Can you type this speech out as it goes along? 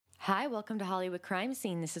Hi, welcome to Hollywood Crime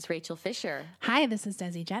Scene. This is Rachel Fisher. Hi, this is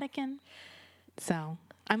Desi Jetikin. So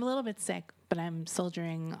I'm a little bit sick, but I'm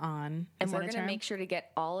soldiering on. And we're going to make sure to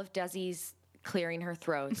get all of Desi's clearing her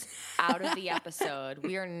throat out of the episode.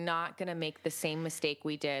 We are not going to make the same mistake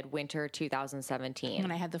we did winter 2017.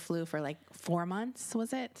 When I had the flu for like 4 months,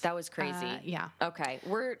 was it? That was crazy. Yeah. Okay.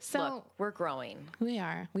 Look, we're growing. We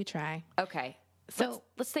are. We try. Okay. So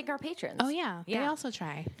let's thank our patrons. Oh, yeah. They also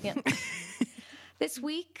try. Yeah. This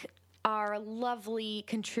week, our lovely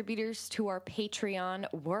contributors to our Patreon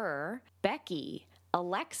were Becky,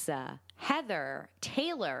 Alexa, Heather,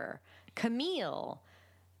 Taylor, Camille,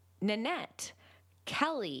 Nanette,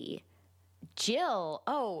 Kelly, Jill.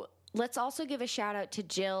 Oh, let's also give a shout out to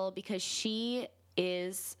Jill because she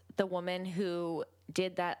is the woman who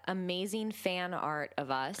did that amazing fan art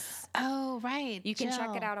of us. Oh, right. You can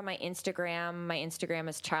check it out on my Instagram. My Instagram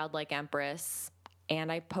is Childlike Empress. And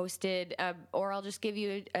I posted, or I'll just give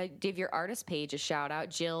your artist page a shout out,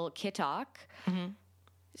 Jill Kittock. Mm-hmm.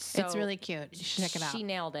 So it's really cute. You should check it out. She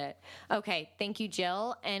nailed it. Okay, thank you,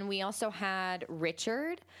 Jill. And we also had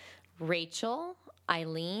Richard, Rachel,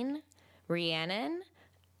 Eileen, Rhiannon,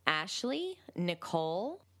 Ashley,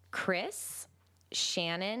 Nicole, Chris,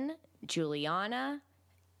 Shannon, Juliana,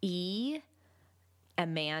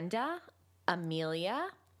 Amanda, Amelia,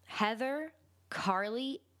 Heather,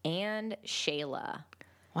 Carly, and Shayla.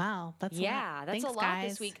 Wow, that's a lot. That's a lot guys.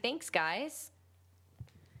 This week. Thanks, guys.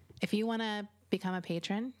 If you want to become a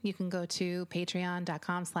patron, you can go to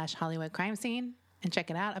patreon.com/Hollywood Crime Scene and check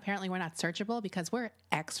it out. Apparently, we're not searchable because we're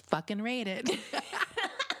X-fucking-rated.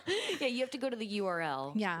 Yeah, you have to go to the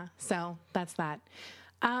URL. Yeah, so that's that.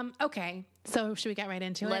 Okay, so should we get right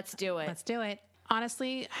into it? Let's do it. Let's do it.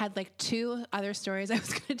 Honestly, had like 2 other stories I was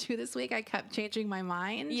going to do this week. I kept changing my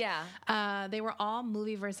mind. Yeah. They were all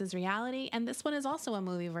movie versus reality, and this one is also a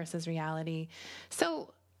movie versus reality.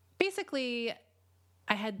 So basically,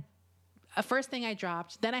 I had a first thing I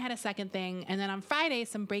dropped, then I had a second thing, and then on Friday,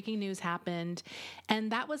 some breaking news happened,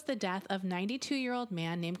 and that was the death of 92-year-old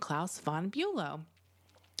man named Claus von Bülow.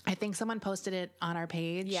 I think someone posted it on our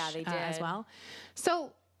page. Yeah, they did. As well.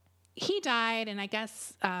 So he died, and I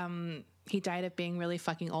guess he died of being really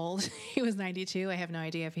fucking old. He was 92. I have no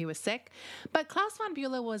idea if he was sick. But Claus von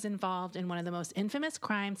Bülow was involved in one of the most infamous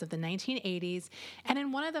crimes of the 1980s and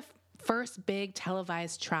in one of the first big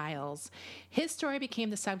televised trials. His story became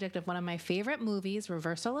the subject of one of my favorite movies,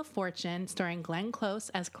 Reversal of Fortune, starring Glenn Close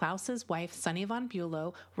as Klaus's wife, Sonny von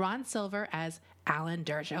Bülow, Ron Silver as Alan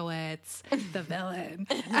Dershowitz, the villain,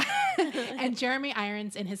 and Jeremy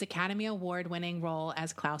Irons in his Academy Award-winning role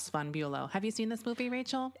as Claus von Bülow. Have you seen this movie,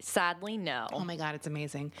 Rachel? Sadly, no. Oh my God, it's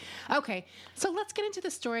amazing. Okay, so let's get into the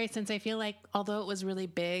story since I feel like although it was really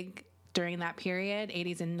big during that period,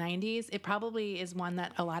 80s and 90s, it probably is one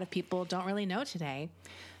that a lot of people don't really know today.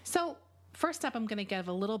 So first up, I'm going to give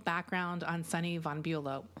a little background on Sonny von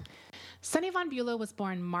Bülow. Sonny von Bülow was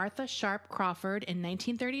born Martha Sharp Crawford in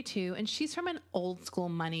 1932, and she's from an old school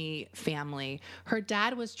money family. Her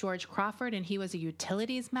dad was George Crawford, and he was a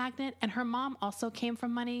utilities magnate, and her mom also came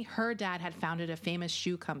from money. Her dad had founded a famous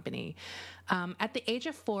shoe company. At the age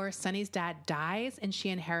of 4, Sonny's dad dies, and she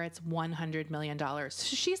inherits $100 million.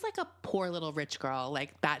 So she's like a poor little rich girl,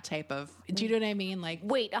 like that type of, do you know what I mean? Like,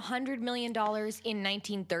 wait, $100 million in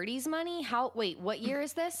 1930s money? What year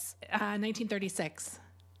is this? 1936.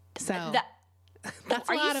 So that's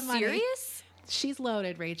are a lot you of money. Serious? She's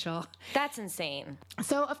loaded, Rachel. That's insane.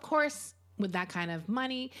 So, of course, with that kind of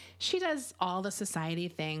money, she does all the society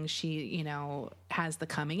things. She, has the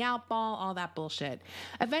coming out ball, all that bullshit.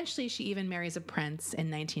 Eventually, she even marries a prince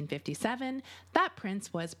in 1957. That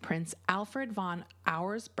prince was Prince Alfred von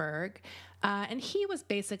Auersperg. And he was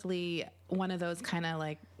basically one of those kind of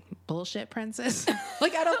like bullshit princes.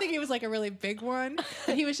 Like, I don't think he was like a really big one,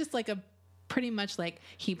 but he was just like pretty much like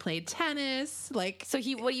he played tennis. Like, so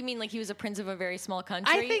what do you mean? Like he was a prince of a very small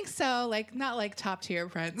country? I think so. Like not like top tier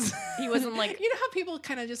prince. He wasn't like, you know how people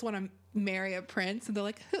kind of just want to marry a prince and they're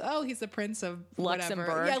like, oh, he's the prince of Luxembourg.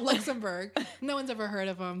 Whatever. Yeah, Luxembourg. No one's ever heard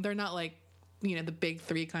of him. They're not like, the big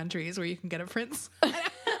 3 countries where you can get a prince. I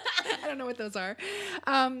don't know what those are.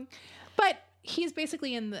 But he's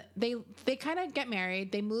basically they kind of get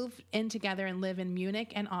married. They move in together and live in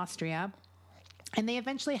Munich and Austria. And they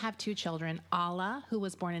eventually have 2 children, Alla, who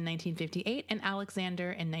was born in 1958, and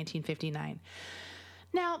Alexander in 1959.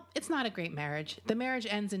 Now, it's not a great marriage. The marriage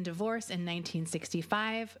ends in divorce in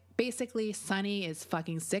 1965. Basically, Sonny is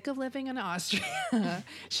fucking sick of living in Austria.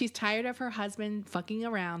 She's tired of her husband fucking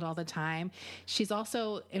around all the time. She's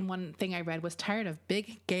also, in one thing I read, was tired of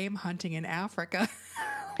big game hunting in Africa.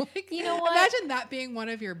 You know what? Imagine that being one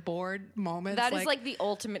of your board moments. That is like the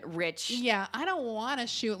ultimate rich. Yeah, I don't want to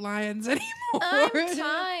shoot lions anymore. I'm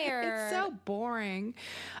tired. It's so boring.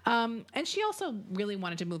 And she also really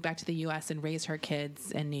wanted to move back to the U.S. and raise her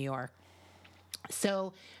kids in New York.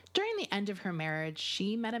 So during the end of her marriage,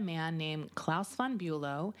 she met a man named Claus von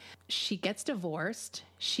Bülow. She gets divorced.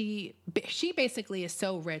 She basically is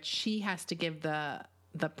so rich, she has to give the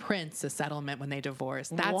prince a settlement when they divorce.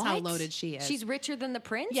 That's how loaded she is. She's richer than the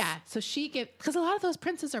prince? Yeah. So because a lot of those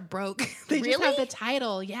princes are broke. They just have the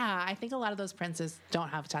title. Yeah. I think a lot of those princes don't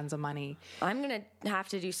have tons of money. I'm going to have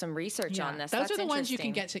to do some research on this. Those are the ones you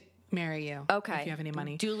can get to marry you. Okay. If you have any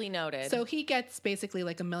money. Duly noted. So he gets basically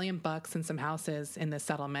like $1 million and some houses in this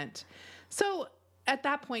settlement. So at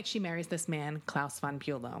that point, she marries this man, Claus von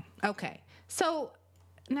Bülow. Okay. So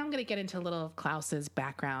now I'm going to get into a little of Klaus's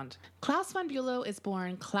background. Claus von Bülow is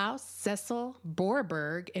born Claus Cecil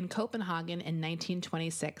Borberg in Copenhagen in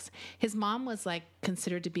 1926. His mom was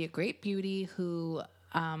considered to be a great beauty who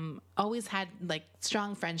always had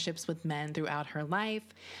strong friendships with men throughout her life.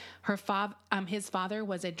 His father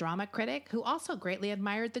was a drama critic who also greatly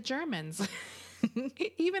admired the Germans.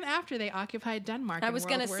 Even after they occupied Denmark. I was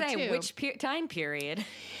going to say, which time period?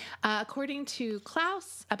 According to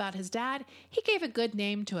Claus about his dad, he gave a good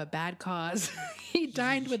name to a bad cause. He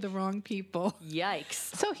dined with the wrong people.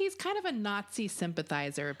 Yikes. So he's kind of a Nazi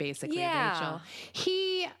sympathizer, basically, yeah. Rachel.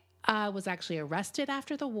 He was actually arrested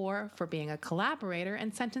after the war for being a collaborator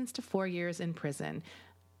and sentenced to 4 years in prison.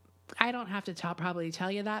 I don't have to probably tell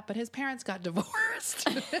you that, but his parents got divorced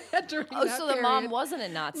during that so period. The mom wasn't a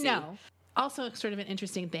Nazi? No. Also, sort of an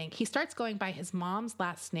interesting thing, he starts going by his mom's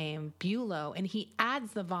last name, Bülow, and he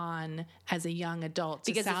adds the von as a young adult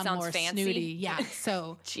to sound more fancy. Snooty. Yeah,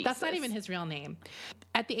 so that's not even his real name.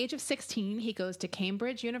 At the age of 16, he goes to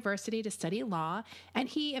Cambridge University to study law, and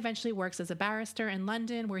he eventually works as a barrister in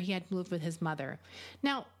London, where he had moved with his mother.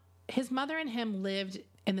 Now, his mother and him lived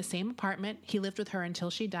in the same apartment. He lived with her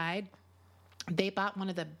until she died. They bought one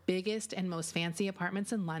of the biggest and most fancy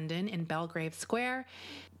apartments in London in Belgrave Square.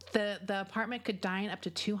 The apartment could dine up to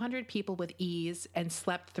 200 people with ease and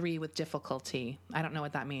slept 3 with difficulty. I don't know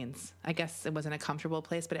what that means. I guess it wasn't a comfortable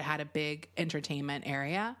place, but it had a big entertainment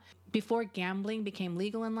area. Before gambling became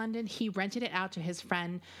legal in London, he rented it out to his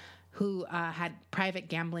friend who had private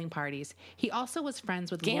gambling parties. He also was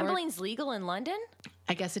friends with Gambling's legal in London?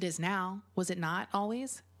 I guess it is now. Was it not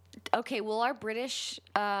always? Okay, will our British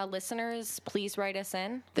listeners please write us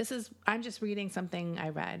in? I'm just reading something I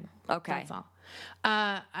read. Okay. That's all.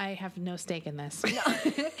 I have no stake in this.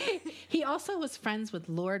 He also was friends with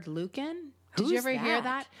Lord Lucan. Did you ever hear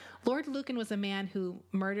that? Lord Lucan was a man who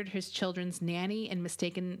murdered his children's nanny and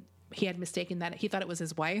he had mistaken that he thought it was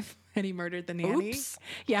his wife and he murdered the nanny. Oops.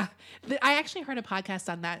 Yeah. I actually heard a podcast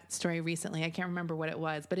on that story recently. I can't remember what it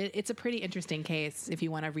was, but it's a pretty interesting case if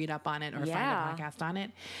you want to read up on it or find a podcast on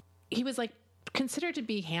it. He was considered to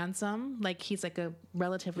be handsome. He's a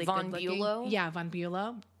relatively Von good-looking. Bülow? Yeah, von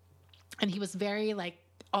Bülow. And he was very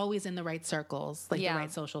always in the right circles, the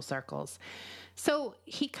right social circles. So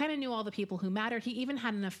he kind of knew all the people who mattered. He even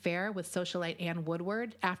had an affair with socialite Anne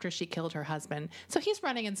Woodward after she killed her husband. So he's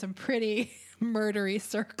running in some pretty murdery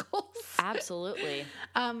circles. Absolutely.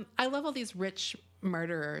 I love all these rich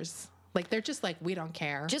murderers. They're just we don't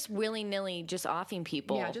care. Just willy-nilly, just offing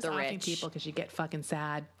people. Yeah, just the offing rich. people because you get fucking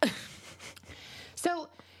sad. So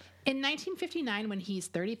in 1959, when he's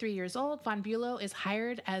 33 years old, von Bülow is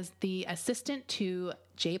hired as the assistant to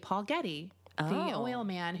J. Paul Getty, the oil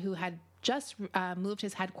man who had just moved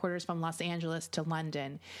his headquarters from Los Angeles to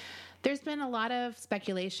London. There's been a lot of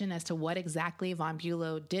speculation as to what exactly von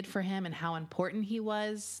Bülow did for him and how important he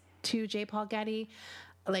was to J. Paul Getty.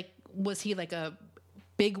 Was he a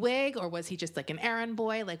bigwig or was he just an errand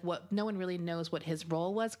boy? No one really knows what his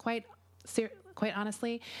role was, quite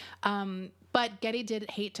honestly. But Getty did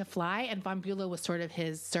hate to fly, and von Bülow was sort of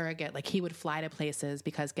his surrogate. He would fly to places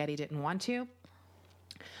because Getty didn't want to.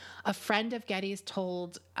 A friend of Getty's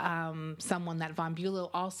told someone that von Bülow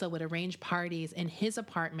also would arrange parties in his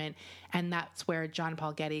apartment, and that's where John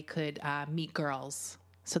Paul Getty could meet girls.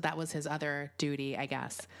 So that was his other duty, I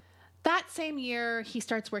guess. That same year, he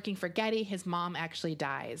starts working for Getty. His mom actually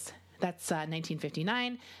dies. That's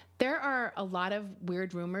 1959. There are a lot of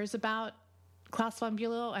weird rumors about Claus von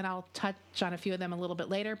Bülow, and I'll touch on a few of them a little bit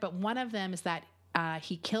later. But one of them is that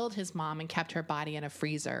he killed his mom and kept her body in a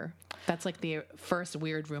freezer. That's the first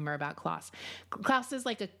weird rumor about Claus. Claus is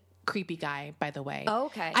a creepy guy, by the way. Oh,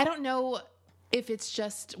 okay. I don't know if it's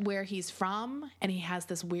just where he's from and he has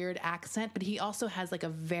this weird accent, but he also has a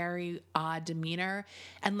very odd demeanor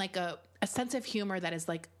and a sense of humor that is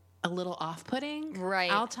a little off-putting.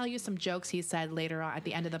 Right. I'll tell you some jokes he said later on at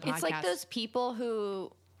the end of the podcast. It's like those people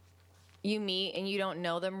who you meet and you don't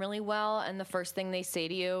know them really well, and the first thing they say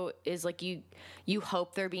to you is like you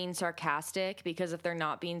hope they're being sarcastic, because if they're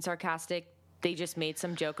not being sarcastic, they just made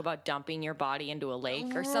some joke about dumping your body into a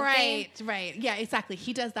lake or something. Right. Yeah, exactly.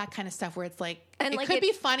 He does that kind of stuff where it's like, and it like could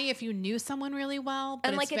be funny if you knew someone really well, but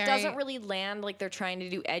and like it's it doesn't really land. Like they're trying to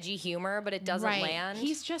do edgy humor, but it doesn't land.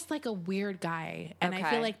 He's just like a weird guy, and I Okay.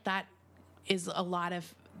 feel like that is a lot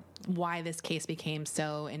of why this case became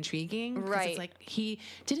so intriguing. 'Cause Right. It's like he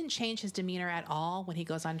didn't change his demeanor at all when he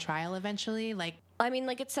goes on trial eventually. Like, I mean,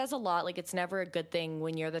 like, it says a lot. Like, it's never a good thing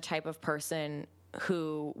when you're the type of person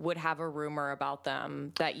who would have a rumor about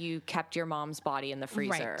them that you kept your mom's body in the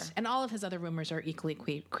freezer. right. And all of his other rumors are equally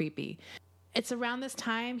creepy. It's around this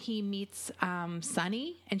time he meets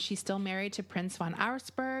Sunny, and she's still married to Prince von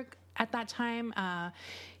Auersperg at that time.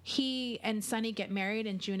 He and Sunny get married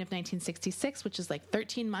in June of 1966, which is like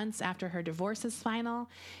 13 months after her divorce is final.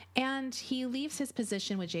 And he leaves his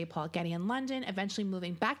position with J. Paul Getty in London, eventually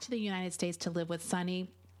moving back to the United States to live with Sunny.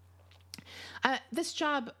 This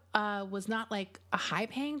job was not like a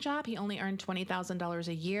high-paying job. He only earned $20,000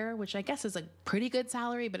 a year, which I guess is a pretty good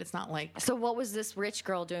salary, but it's not like... So what was this rich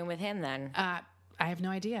girl doing with him then? I have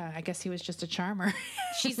no idea. I guess he was just a charmer.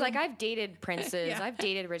 She's like, I've dated princes. Yeah. I've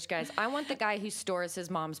dated rich guys. I want the guy who stores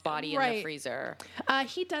his mom's body in Right. the freezer.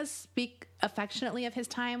 He does speak affectionately of his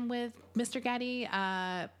time with Mr. Getty,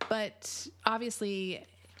 but obviously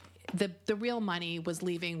the real money was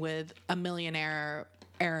leaving with a millionaire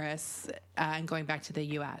heiress and going back to the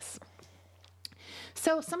U.S.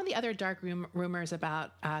 So some of the other dark rumors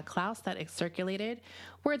about Claus that circulated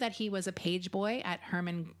were that he was a page boy at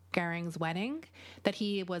Hermann Goering's wedding, that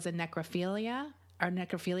he was a necrophiliac.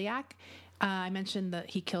 I mentioned that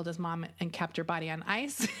he killed his mom and kept her body on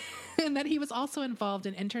ice, and that he was also involved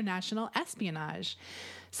in international espionage.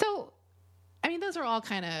 So, I mean, those are all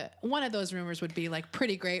kind of, one of those rumors would be like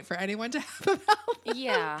pretty great for anyone to have about them.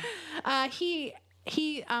 Yeah.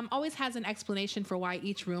 He always has an explanation for why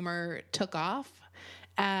each rumor took off.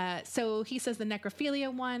 So he says the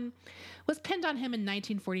necrophilia one was pinned on him in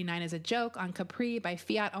 1949 as a joke on Capri by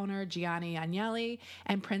Fiat owner Gianni Agnelli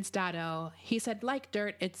and Prince Dado. He said, like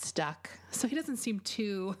dirt, it stuck. So he doesn't seem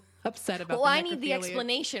too upset about Well, the I need the necrophilia.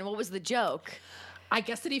 explanation. What was the joke? I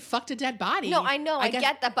guess that he fucked a dead body. No, I know. I guess-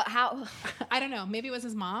 get that, but how? I don't know. Maybe it was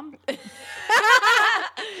his mom.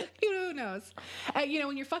 Who knows?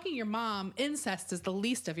 When you're fucking your mom, incest is the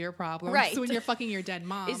least of your problems. Right. So when you're fucking your dead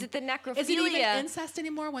mom. Is it the necrophilia? Is it even incest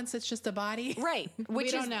anymore once it's just a body? Right. We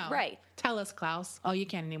don't know. Right. Tell us, Klaus. Oh, you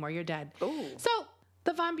can't anymore. You're dead. Ooh. So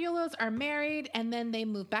the von Bülows are married, and then they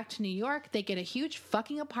move back to New York. They get a huge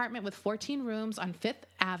fucking apartment with 14 rooms on Fifth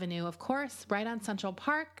Avenue, of course, right on Central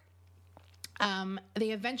Park.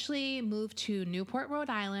 They eventually moved to Newport, Rhode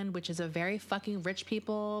Island, which is a very fucking rich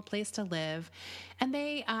people place to live. And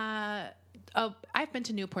they, I've been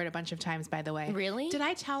to Newport a bunch of times, by the way. Really? Did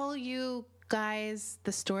I tell you guys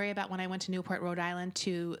the story about when I went to Newport, Rhode Island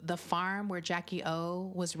to the farm where Jackie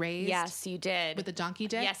O was raised? Yes, you did. With the donkey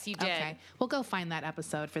dick? Yes, you did. Okay. We'll go find that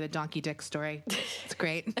episode for the donkey dick story. It's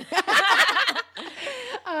great.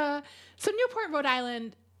 So Newport, Rhode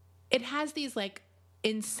Island, it has these like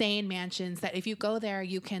insane mansions that if you go there,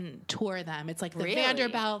 you can tour them. It's like the Really?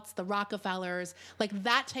 Vanderbilts, the Rockefellers, like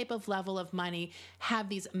that type of level of money have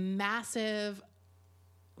these massive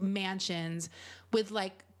mansions with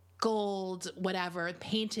like gold, whatever,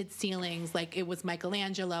 painted ceilings, like it was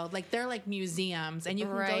Michelangelo. Like they're like museums, and you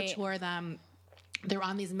can Right. go tour them. They're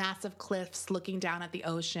on these massive cliffs looking down at the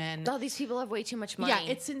ocean. Oh, these people have way too much money.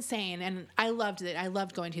 Yeah, it's insane, and I loved it. I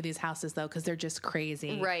loved going to these houses though because they're just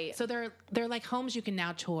crazy. Right. So they're like homes you can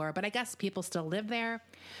now tour, but I guess people still live there.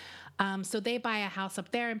 So they buy a house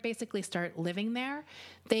up there and basically start living there.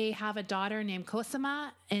 They have a daughter named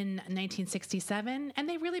Cosima in 1967, and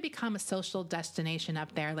they really become a social destination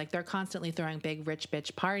up there. Like they're constantly throwing big rich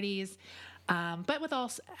bitch parties. But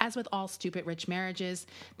as with all stupid rich marriages,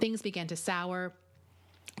 things begin to sour.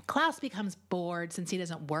 Klaus becomes bored since he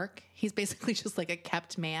doesn't work. He's basically just like a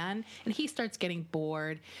kept man, and he starts getting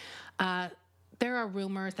bored. There are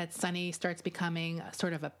rumors that Sunny starts becoming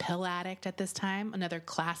sort of a pill addict at this time, another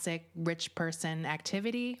classic rich person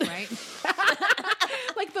activity, right?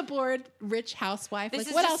 Like the bored rich housewife. Like,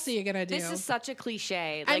 what else are you going to do? This is such a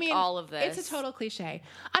cliche, like all of this. It's a total cliche.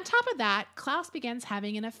 On top of that, Klaus begins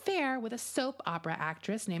having an affair with a soap opera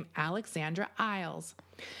actress named Alexandra Isles.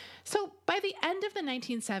 So by the end of the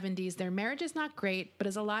 1970s, their marriage is not great, but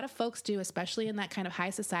as a lot of folks do, especially in that kind of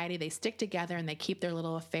high society, they stick together and they keep their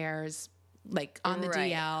little affairs like on the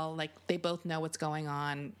Right. DL, like they both know what's going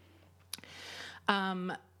on.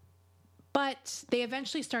 But they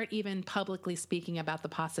eventually start even publicly speaking about the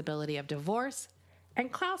possibility of divorce. And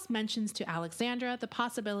Claus mentions to Alexandra the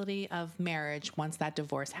possibility of marriage once that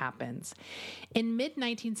divorce happens. In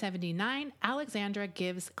mid-1979, Alexandra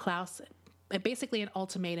gives Claus basically an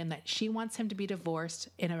ultimatum that she wants him to be divorced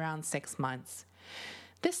in around 6 months.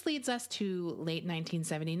 This leads us to late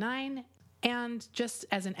 1979. And just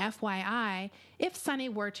as an FYI, if Sonny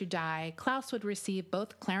were to die, Claus would receive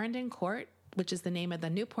both Clarendon Court, which is the name of the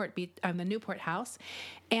Newport house,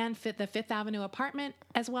 and the Fifth Avenue apartment,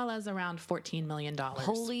 as well as around $14 million.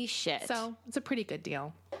 Holy shit. So it's a pretty good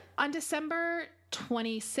deal. On December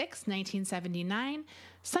 26, 1979,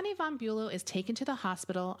 Sonny von Bülow is taken to the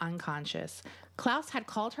hospital unconscious. Claus had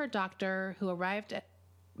called her doctor, who arrived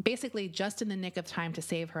basically just in the nick of time to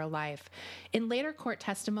save her life. In later court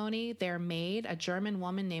testimony, their maid, a German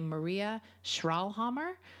woman named Maria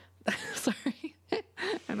Schrahlhammer, sorry, I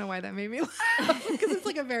don't know why that made me laugh, because it's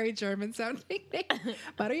like a very German sounding name.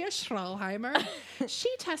 Maria Schrahlheimer. She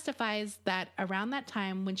testifies that around that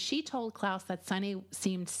time, when she told Claus that Sonny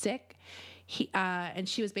seemed sick, and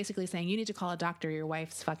she was basically saying, you need to call a doctor, your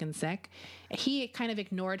wife's fucking sick, he kind of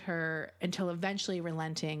ignored her until eventually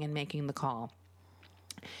relenting and making the call.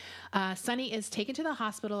 Sonny is taken to the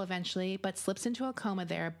hospital eventually, but slips into a coma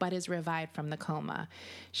there, but is revived from the coma.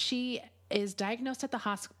 She is diagnosed at the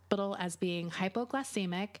hospital as being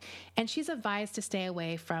hypoglycemic, and she's advised to stay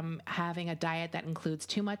away from having a diet that includes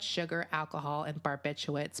too much sugar, alcohol, and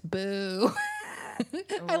barbiturates. Boo.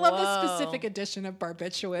 I love the specific edition of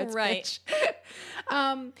barbiturates. Right.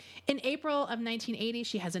 In April of 1980,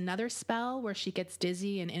 she has another spell where she gets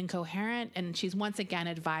dizzy and incoherent, and she's once again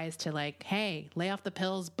advised to like, hey, lay off the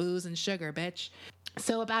pills, booze, and sugar, bitch.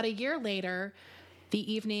 So about a year later,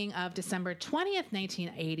 the evening of December 20th,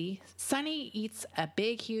 1980, Sonny eats a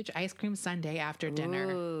big, huge ice cream sundae after dinner.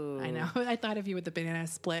 Ooh. I know. I thought of you with the banana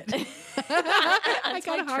split. That's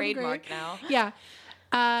my trademark now. Yeah.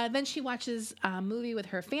 Then she watches a movie with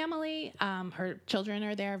her family. Her children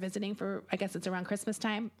are there visiting for, I guess it's around Christmas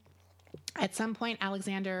time. At some point,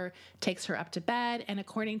 Alexander takes her up to bed, and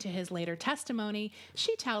according to his later testimony,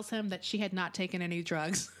 she tells him that she had not taken any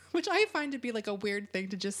drugs, which I find to be like a weird thing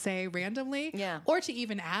to just say randomly, or to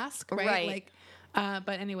even ask, right? Like,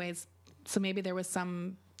 but anyways, so maybe there was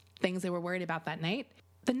some things they were worried about that night.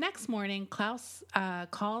 The next morning, Claus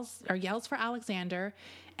calls or yells for Alexander,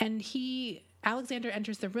 and Alexander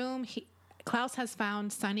enters the room. Claus has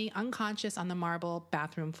found Sonny unconscious on the marble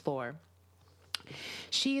bathroom floor.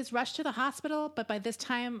 She is rushed to the hospital, but by this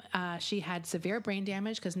time she had severe brain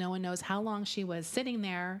damage because no one knows how long she was sitting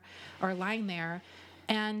there or lying there.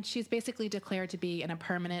 And she's basically declared to be in a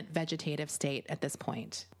permanent vegetative state at this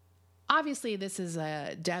point. Obviously, this is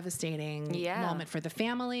a devastating moment for the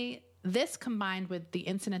family. This, combined with the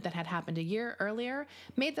incident that had happened a year earlier,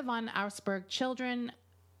 made the von Auersperg children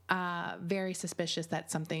very suspicious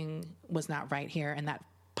that something was not right here and that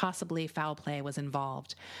possibly foul play was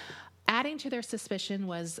involved. Adding to their suspicion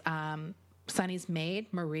was Sonny's maid,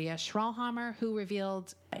 Maria Schrahlhammer, who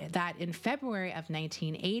revealed that in February of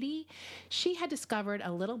 1980, she had discovered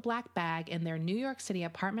a little black bag in their New York City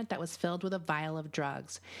apartment that was filled with a vial of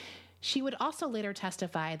drugs. She would also later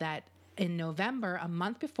testify that in November, a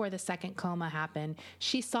month before the second coma happened,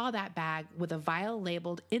 she saw that bag with a vial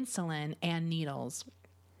labeled insulin and needles.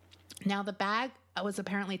 Now, the bag was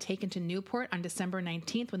apparently taken to Newport on December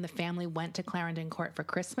 19th when the family went to Clarendon Court for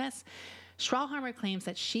Christmas. Schrahlhammer claims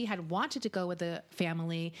that she had wanted to go with the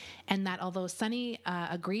family and that although Sonny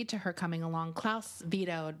agreed to her coming along, Claus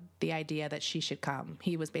vetoed the idea that she should come.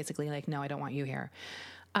 He was basically like, no, I don't want you here.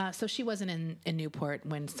 So she wasn't in Newport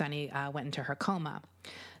when Sonny went into her coma.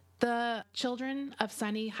 The children of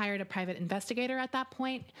Sonny hired a private investigator at that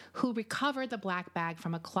point who recovered the black bag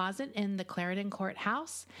from a closet in the Clarendon Court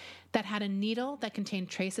house that had a needle that contained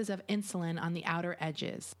traces of insulin on the outer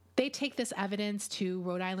edges. They take this evidence to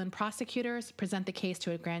Rhode Island prosecutors, present the case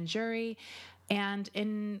to a grand jury, and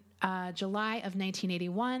in July of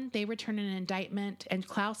 1981, they returned an indictment, and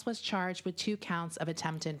Claus was charged with 2 counts of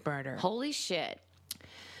attempted murder. Holy shit.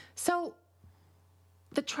 So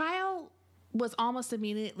the trial was almost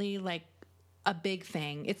immediately like a big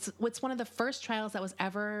thing. It's one of the first trials that was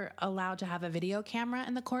ever allowed to have a video camera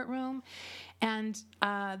in the courtroom. And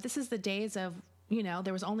this is the days of,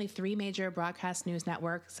 there was only 3 major broadcast news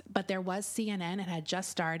networks, but there was CNN. It had just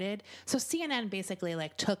started. So CNN basically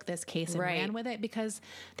like took this case and ran with it because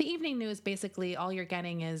the evening news, basically all you're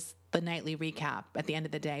getting is the nightly recap at the end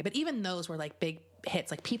of the day. But even those were like big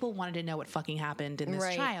hits. Like people wanted to know what fucking happened in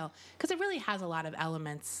this trial because it really has a lot of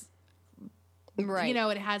elements. Right.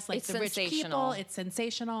 It has like the rich people. It's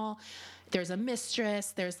sensational. there's a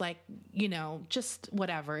mistress, there's like, just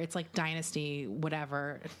whatever. It's like Dynasty,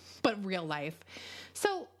 whatever, but real life.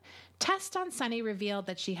 So tests on Sunny revealed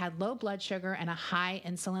that she had low blood sugar and a high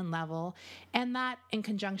insulin level, and that in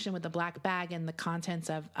conjunction with the black bag and the contents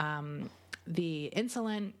of the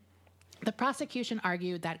insulin, the prosecution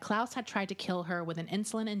argued that Claus had tried to kill her with an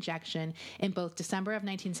insulin injection in both December of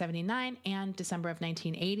 1979 and December of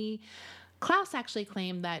 1980. Claus actually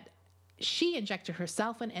claimed that she injected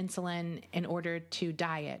herself with insulin in order to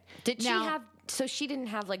diet. So she didn't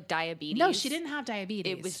have like diabetes? No, she didn't have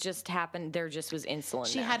diabetes. It was just happened, there just was insulin.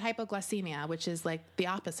 She had hypoglycemia, which is like the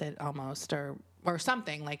opposite almost, or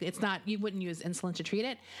something. Like it's not, you wouldn't use insulin to treat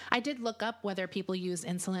it. I did look up whether people use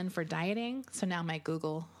insulin for dieting. So now my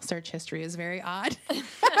Google search history is very odd.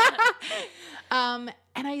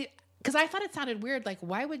 Because I thought it sounded weird. Like,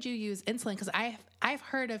 why would you use insulin? Because I've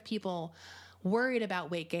heard of people worried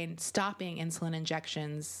about weight gain stopping insulin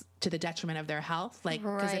injections to the detriment of their health, like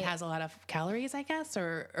because it has a lot of calories, I guess,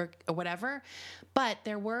 or whatever. But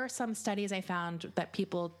there were some studies I found that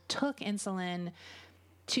people took insulin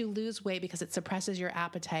to lose weight because it suppresses your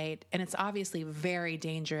appetite, and it's obviously a very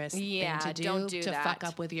dangerous thing to do to fuck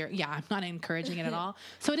up with your. Yeah, I'm not encouraging it at all.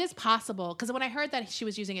 So it is possible, because when I heard that she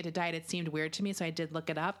was using it to diet, it seemed weird to me, so I did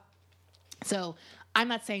look it up. So I'm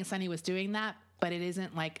not saying Sunny was doing that, but it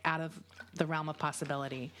isn't like out of the realm of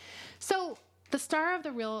possibility. So the star of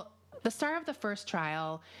the first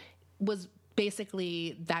trial was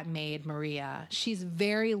basically that maid, Maria. She's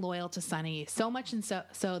very loyal to Sunny, so much and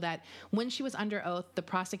so that when she was under oath, the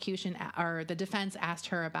prosecution or the defense asked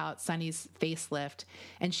her about Sunny's facelift,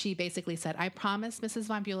 and she basically said, "I promised Mrs.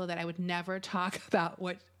 Von Bülow that I would never talk about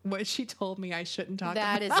what she told me I shouldn't talk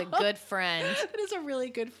about." That is a good friend. That is a really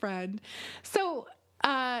good friend. So,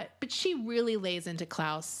 but she really lays into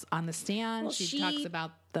Claus on the stand. Well, she talks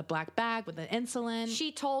about the black bag with the insulin.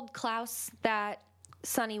 She told Claus that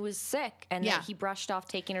Sunny was sick and that he brushed off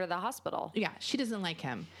taking her to the hospital. Yeah, she doesn't like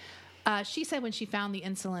him. She said when she found the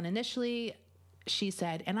insulin initially, she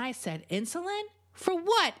said, and I said, "Insulin? For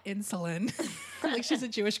what insulin?" Like she's a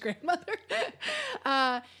Jewish grandmother.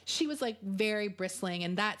 She was like very bristling,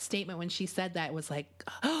 and that statement when she said that was like,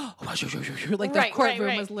 like the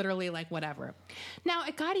courtroom was literally like whatever. Now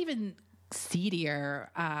it got even seedier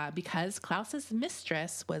because Klaus's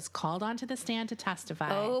mistress was called onto the stand to testify.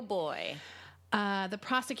 Oh boy. The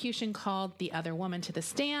prosecution called the other woman to the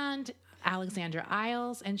stand, Alexandra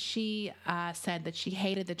Isles, and she said that she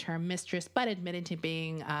hated the term mistress, but admitted to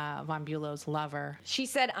being Von Bülow's lover. She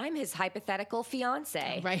said, "I'm his hypothetical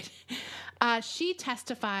fiance." Right. She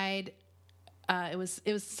testified. It was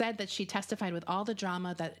said that she testified with all the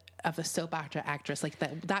drama of a soap opera actress, like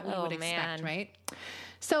that we would expect, right?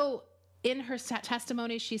 So in her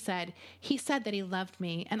testimony, she said, "He said that he loved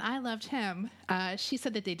me and I loved him." She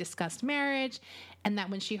said that they discussed marriage, and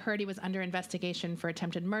that when she heard he was under investigation for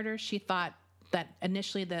attempted murder, she thought that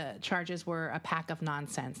initially the charges were a pack of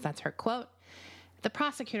nonsense. That's her quote. The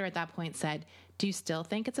prosecutor at that point said, "Do you still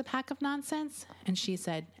think it's a pack of nonsense?" And she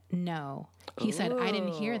said, "No." He said, "I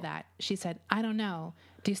didn't hear that." She said, "I don't know.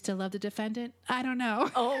 Do you still love the defendant?" "I don't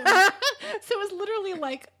know." Oh. So it was literally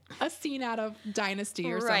like a scene out of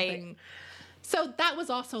Dynasty or something. So that was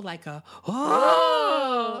also like a,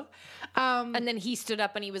 oh. And then he stood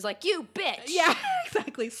up and he was like, "You bitch." Yeah,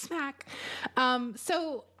 exactly. Smack.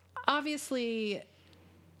 So obviously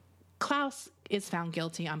Claus is found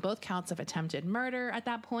guilty on both counts of attempted murder at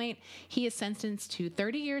that point. He is sentenced to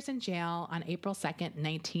 30 years in jail on April 2nd,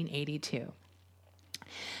 1982.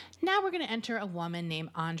 Now we're going to enter a woman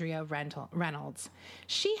named Andrea Reynolds.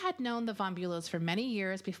 She had known the Von Bülows for many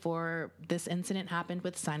years before this incident happened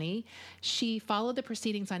with Sunny. She followed the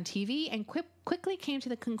proceedings on TV and quickly came to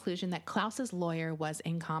the conclusion that Klaus's lawyer was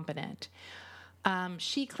incompetent.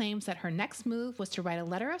 She claims that her next move was to write a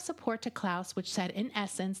letter of support to Claus, which said, in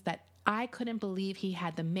essence, that I couldn't believe he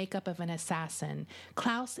had the makeup of an assassin.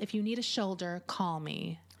 Claus, if you need a shoulder, call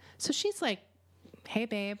me. So she's like, hey,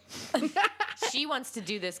 babe. She wants to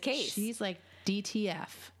do this case. She's like, DTF.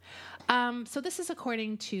 So this is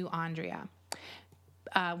according to Andrea.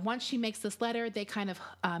 Once she makes this letter, they kind of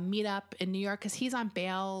meet up in New York because he's on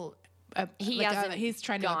bail. He's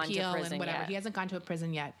trying to appeal and whatever. Yet. He hasn't gone to a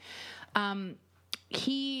prison yet.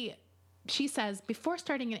 She says, before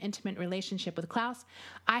starting an intimate relationship with Claus,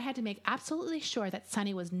 I had to make absolutely sure that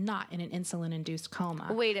Sunny was not in an insulin-induced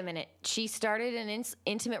coma. Wait a minute. She started an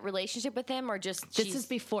intimate relationship with him, or just... This is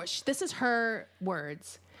before. This is her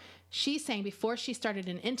words. She's saying before she started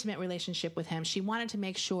an intimate relationship with him, she wanted to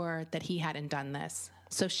make sure that he hadn't done this.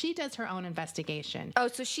 So she does her own investigation. Oh,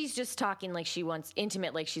 so she's just talking like she wants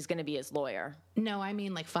intimate, like she's going to be his lawyer. No, I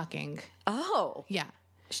mean like fucking. Oh. Yeah.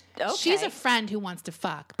 Okay. She's a friend who wants to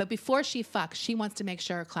fuck, but before she fucks, she wants to make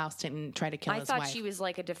sure Klaus didn't try to kill his wife. I thought she was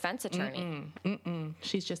like a defense attorney.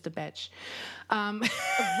 She's just a bitch.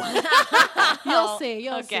 You'll see.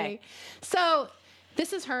 You'll see. So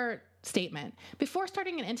this is her statement. Before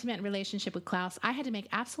starting an intimate relationship with Klaus, I had to make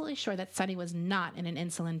absolutely sure that Sonny was not in an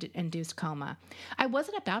insulin-induced coma. I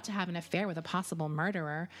wasn't about to have an affair with a possible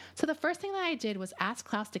murderer, so the first thing that I did was ask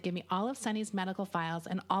Klaus to give me all of Sonny's medical files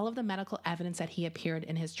and all of the medical evidence that he appeared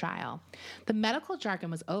in his trial. The medical jargon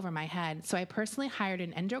was over my head, so I personally hired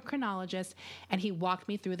an endocrinologist, and he walked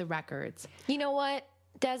me through the records. You know what,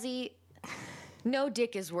 Desi? No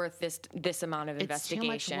dick is worth this amount of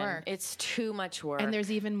investigation. It's too much work. It's too much work. And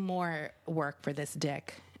there's even more work for this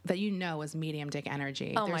dick that was medium dick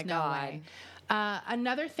energy. Oh, there's my no God. way.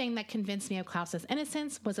 Another thing that convinced me of Klaus's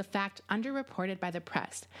innocence was a fact underreported by the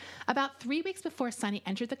press. About 3 weeks before Sonny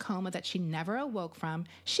entered the coma that she never awoke from,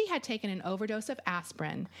 she had taken an overdose of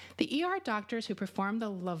aspirin. The ER doctors who performed the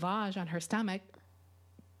lavage on her stomach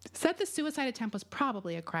said the suicide attempt was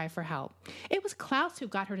probably a cry for help. It was Klaus who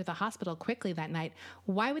got her to the hospital quickly that night.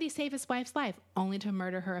 Why would he save his wife's life, only to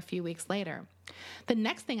murder her a few weeks later? The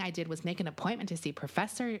next thing I did was make an appointment to see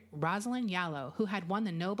Professor Rosalind Yallow, who had won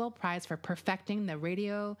the Nobel Prize for perfecting the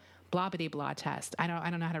radio blah-blah-blah test. I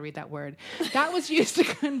don't know how to read that word. That was used to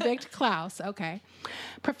convict Klaus. Okay.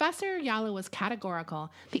 Professor Yallow was categorical.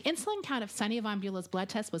 The insulin count of Sonny von Bülow's blood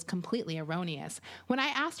test was completely erroneous. When I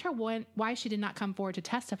asked her why she did not come forward to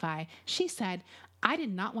testify, she said, I did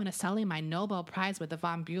not want to sully my Nobel Prize with the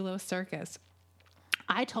von Bülow circus.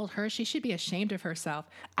 I told her she should be ashamed of herself.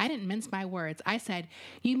 I didn't mince my words. I said,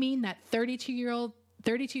 you mean that 32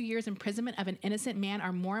 years imprisonment of an innocent man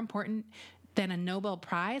are more important than a Nobel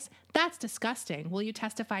Prize? That's disgusting. Will you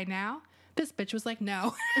testify now? This bitch was like,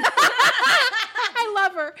 no. I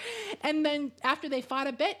love her. And then after they fought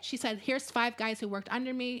a bit, she said, here's 5 guys who worked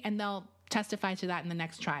under me, and they'll testify to that in the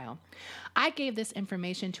next trial. I gave this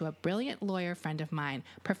information to a brilliant lawyer friend of mine,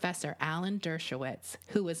 Professor Alan Dershowitz,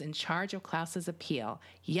 who was in charge of Klaus's appeal.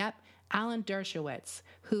 Yep, Alan Dershowitz,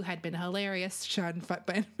 who had been hilarious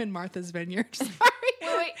in Martha's Vineyard. Sorry.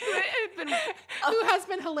 Wait. Who has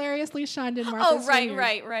been hilariously shunned in Martha's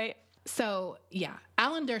Vineyard. Right. So, yeah,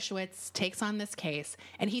 Alan Dershowitz takes on this case,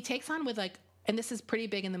 and he takes on with, and this is pretty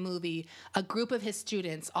big in the movie, a group of his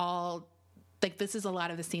students all, this is a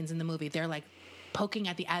lot of the scenes in the movie. They're, poking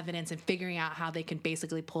at the evidence and figuring out how they can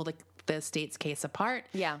basically pull the state's case apart.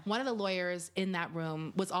 Yeah. One of the lawyers in that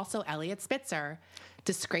room was also Elliot Spitzer,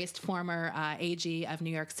 disgraced former AG of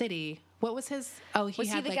New York City. What was his? Oh,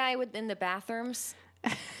 was he the guy in the bathrooms?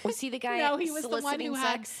 Was he the guy? No, he was the one who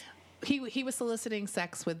sex? He was soliciting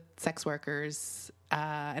sex with sex workers,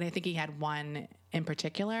 and I think he had one in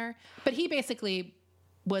particular. But he basically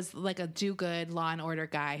was like a do-good Law and Order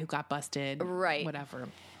guy who got busted, right? Whatever.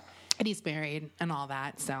 And he's married and all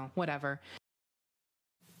that, so whatever.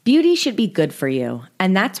 Beauty should be good for you,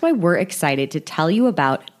 and that's why we're excited to tell you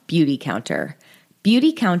about Beauty Counter.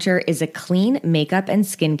 Beauty Counter is a clean makeup and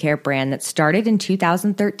skincare brand that started in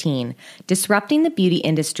 2013, disrupting the beauty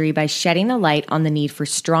industry by shedding a light on the need for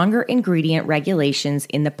stronger ingredient regulations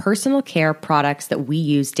in the personal care products that we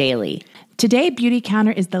use daily. Today, Beauty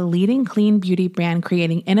Counter is the leading clean beauty brand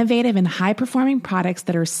creating innovative and high-performing products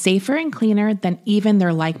that are safer and cleaner than even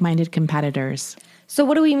their like-minded competitors. So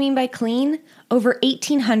what do we mean by clean? Over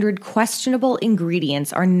 1,800 questionable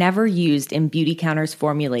ingredients are never used in Beauty Counter's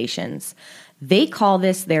formulations. They call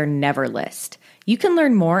this their never list. You can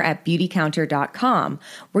learn more at beautycounter.com,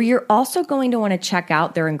 where you're also going to want to check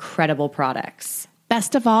out their incredible products.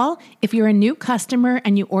 Best of all, if you're a new customer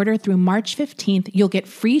and you order through March 15th, you'll get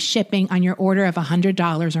free shipping on your order of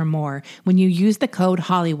 $100 or more when you use the code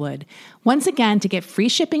Hollywood. Once again, to get free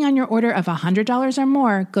shipping on your order of $100 or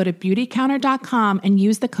more, go to beautycounter.com and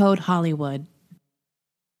use the code Hollywood.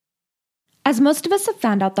 As most of us have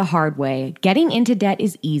found out the hard way, getting into debt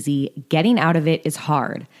is easy, getting out of it is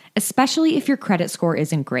hard, especially if your credit score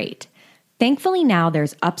isn't great. Thankfully now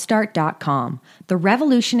there's Upstart.com, the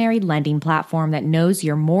revolutionary lending platform that knows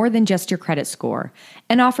you're more than just your credit score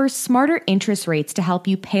and offers smarter interest rates to help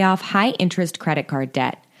you pay off high-interest credit card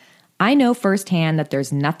debt. I know firsthand that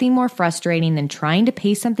there's nothing more frustrating than trying to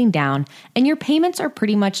pay something down and your payments are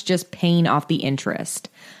pretty much just paying off the interest.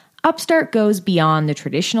 Upstart goes beyond the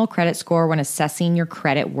traditional credit score when assessing your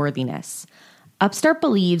credit worthiness. Upstart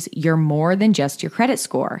believes you're more than just your credit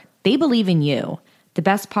score. They believe in you. The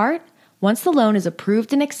best part? Once the loan is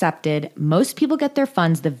approved and accepted, most people get their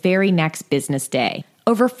funds the very next business day.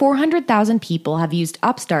 Over 400,000 people have used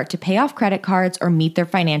Upstart to pay off credit cards or meet their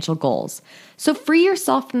financial goals. So free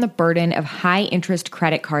yourself from the burden of high-interest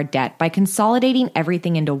credit card debt by consolidating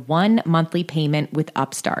everything into one monthly payment with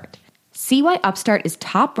Upstart. See why Upstart is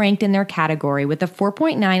top-ranked in their category with a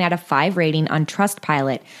 4.9 out of 5 rating on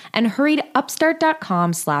Trustpilot, and hurry to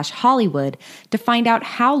upstart.com/Hollywood to find out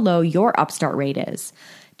how low your Upstart rate is.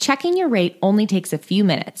 Checking your rate only takes a few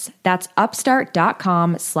minutes. That's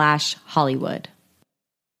upstart.com/Hollywood.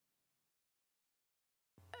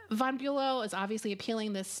 Von Bülow is obviously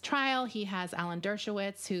appealing this trial. He has Alan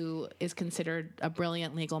Dershowitz, who is considered a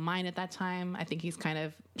brilliant legal mind at that time. I think he's kind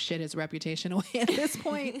of shit his reputation away at this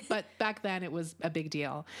point, but back then it was a big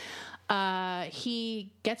deal.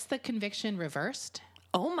 He gets the conviction reversed.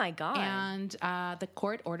 Oh my God. And the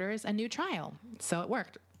court orders a new trial. So it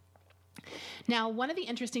worked. Now, one of the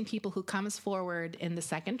interesting people who comes forward in the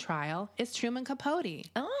second trial is Truman Capote.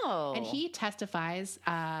 Oh. And he testifies,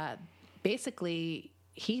 basically,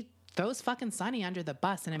 he throws fucking Sonny under the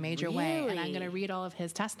bus in a major way. And I'm going to read all of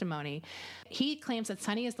his testimony. He claims that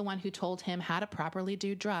Sonny is the one who told him how to properly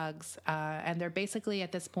do drugs. And they're basically,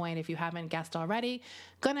 at this point, if you haven't guessed already,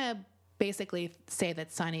 going to basically say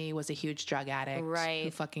that Sonny was a huge drug addict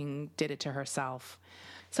who fucking did it to herself.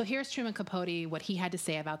 So here's Truman Capote, what he had to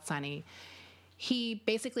say about Sonny. He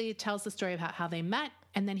basically tells the story about how they met,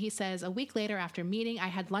 and then he says, a week later after meeting, I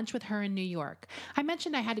had lunch with her in New York. I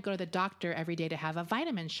mentioned I had to go to the doctor every day to have a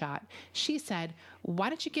vitamin shot. She said, why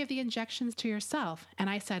don't you give the injections to yourself? And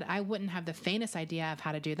I said, I wouldn't have the faintest idea of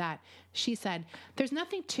how to do that. She said, there's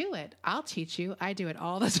nothing to it. I'll teach you. I do it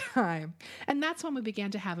all the time. And that's when we began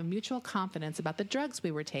to have a mutual confidence about the drugs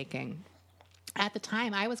we were taking. At the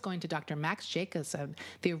time, I was going to Dr. Max Jacobson,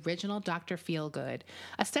 the original Dr. Feelgood.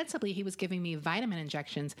 Ostensibly, he was giving me vitamin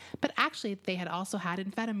injections, but actually, they had also had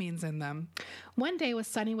amphetamines in them. One day,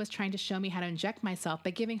 Sonny was trying to show me how to inject myself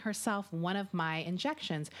by giving herself one of my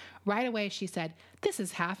injections. Right away, she said, this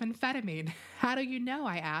is half amphetamine. How do you know?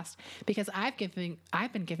 I asked. Because I've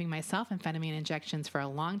been giving myself amphetamine injections for a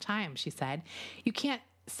long time, she said. You can't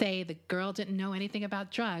say the girl didn't know anything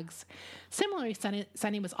about drugs. Similarly,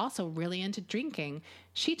 Sonny was also really into drinking.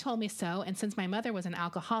 She told me so, and since my mother was an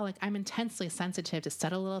alcoholic, I'm intensely sensitive to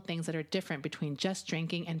subtle little things that are different between just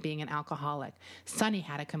drinking and being an alcoholic. Sonny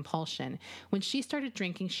had a compulsion. When she started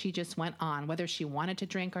drinking, she just went on, whether she wanted to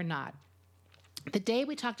drink or not. The day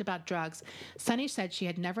we talked about drugs, Sonny said she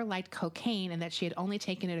had never liked cocaine and that she had only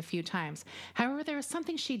taken it a few times. However, there was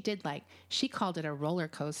something she did like. She called it a roller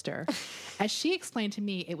coaster. As she explained to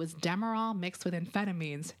me, it was Demerol mixed with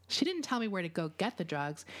amphetamines. She didn't tell me where to go get the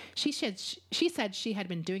drugs. She said she had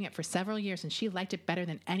been doing it for several years and she liked it better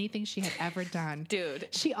than anything she had ever done. Dude.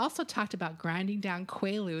 She also talked about grinding down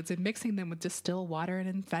Quaaludes and mixing them with distilled water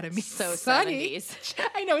and amphetamines. So Sonny. 70s.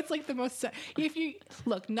 I know, it's like the most... If you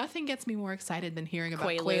look, nothing gets me more excited than hearing about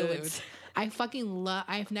Quaaludes. I fucking love...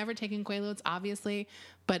 I've never taken Quaaludes, obviously,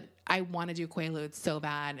 but I want to do Quaaludes so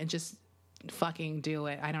bad and just fucking do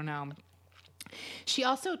it. I don't know. She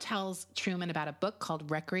also tells Truman about a book called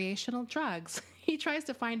Recreational Drugs. He tries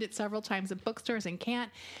to find it several times at bookstores and can't.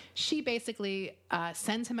 She basically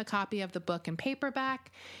sends him a copy of the book in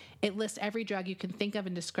paperback. It lists every drug you can think of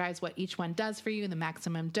and describes what each one does for you, the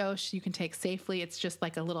maximum dose you can take safely. It's just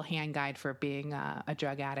like a little hand guide for being a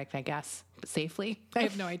drug addict, I guess. Safely? I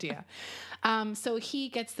have no idea. So he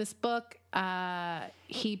gets this book.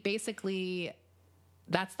 He basically,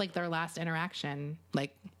 that's like their last interaction.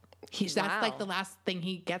 Like, that's like the last thing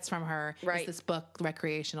he gets from her is this book,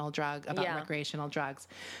 recreational drugs.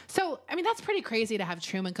 So, I mean, that's pretty crazy to have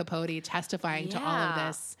Truman Capote testifying to all of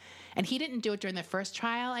this. And he didn't do it during the first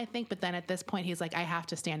trial, I think. But then at this point, he's like, I have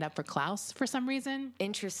to stand up for Claus for some reason.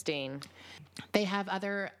 Interesting. They have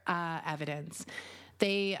other evidence.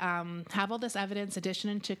 They have all this evidence,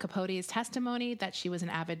 addition to Capote's testimony that she was an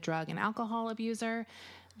avid drug and alcohol abuser.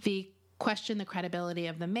 They question the credibility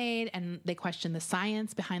of the maid, and they question the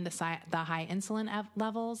science behind the high insulin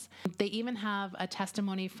levels. They even have a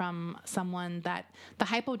testimony from someone that the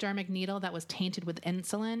hypodermic needle that was tainted with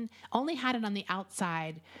insulin only had it on the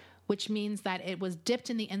outside, which means that it was dipped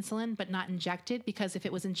in the insulin but not injected, because if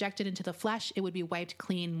it was injected into the flesh, it would be wiped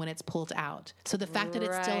clean when it's pulled out. So the fact that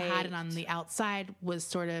it still had it on the outside was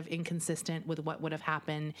sort of inconsistent with what would have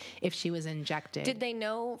happened if she was injected. Did they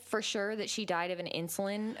know for sure that she died of an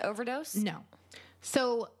insulin overdose? No.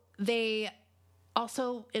 So they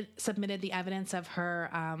also submitted the evidence of her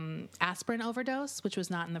aspirin overdose, which was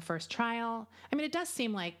not in the first trial. I mean, it does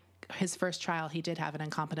seem like his first trial, he did have an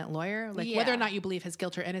incompetent lawyer. Like, whether or not you believe his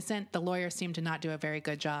guilt or innocent, the lawyer seemed to not do a very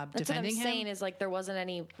good job defending him. That's what I'm saying, is like there wasn't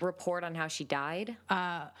any report on how she died.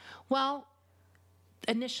 Well,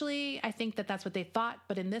 initially, I think that that's what they thought.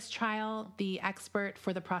 But in this trial, the expert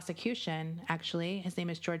for the prosecution, actually, his name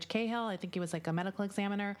is George Cahill. I think he was like a medical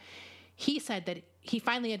examiner. He said that he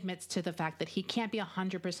finally admits to the fact that he can't be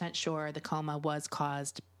 100% sure the coma was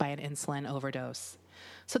caused by an insulin overdose.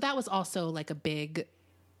 So that was also like a big,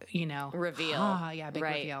 reveal. Big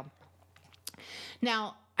reveal.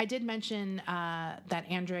 Now, I did mention that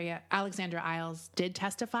Alexandra Isles did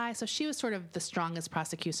testify. So she was sort of the strongest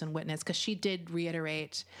prosecution witness because she did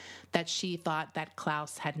reiterate that she thought that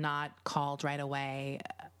Claus had not called right away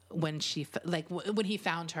when when he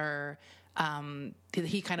found her.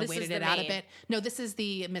 He kind of waited it out a bit. No, this is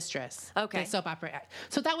the mistress. Okay. The soap opera.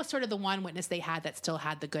 So that was sort of the one witness they had that still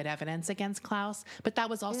had the good evidence against Claus. But that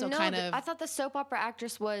was also I thought the soap opera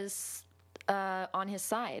actress was on his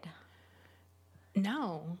side.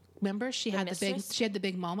 No, remember she had the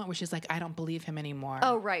big moment where she's like, I don't believe him anymore.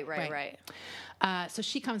 Oh, right. So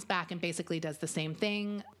she comes back and basically does the same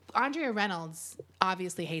thing. Andrea Reynolds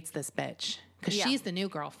obviously hates this bitch because she's the new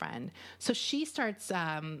girlfriend. So she starts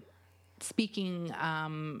speaking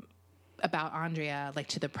about Andrea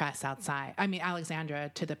to the press outside. I mean,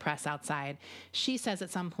 Alexandra to the press outside. She says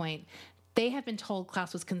at some point, they have been told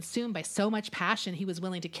Claus was consumed by so much passion he was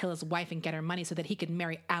willing to kill his wife and get her money so that he could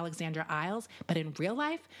marry Alexandra Isles. But in real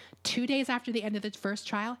life, 2 days after the end of the first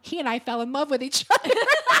trial, he and I fell in love with each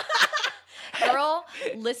other. Girl,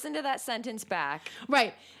 listen to that sentence back.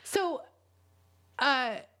 Right. So,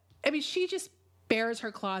 she just bears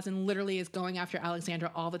her claws and literally is going after Alexandra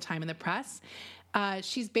all the time in the press.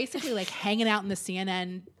 She's basically hanging out in the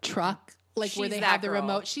CNN truck. Where they have the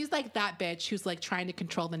remote. She's like that bitch who's trying to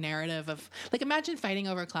control the narrative of imagine fighting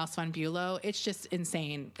over Claus von Bülow. It's just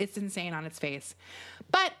insane. It's insane on its face.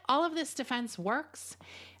 But all of this defense works.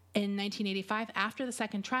 In 1985, after the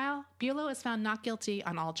second trial, Bülow is found not guilty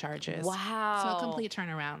on all charges. Wow. So a complete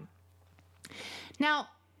turnaround. Now,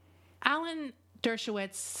 Alan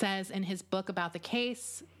Dershowitz says in his book about the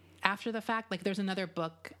case, after the fact, there's another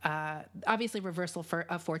book, obviously Reversal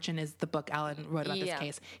of Fortune is the book Alan wrote about this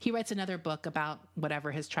case. He writes another book about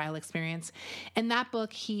his trial experience. In that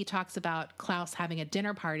book, he talks about Claus having a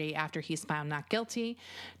dinner party after he's found not guilty.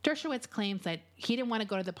 Dershowitz claims that he didn't want to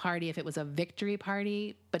go to the party if it was a victory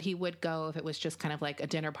party, but he would go if it was just kind of like a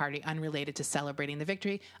dinner party unrelated to celebrating the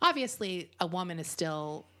victory. Obviously, a woman is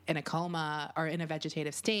still in a coma or in a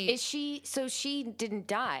vegetative state. So she didn't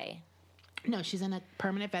die? No, she's in a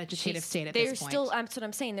permanent vegetative state at this point. That's what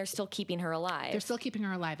I'm saying. They're still keeping her alive. They're still keeping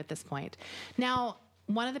her alive at this point. Now,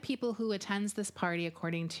 one of the people who attends this party,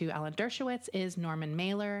 according to Alan Dershowitz, is Norman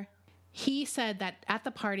Mailer. He said that at the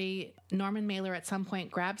party, Norman Mailer at some point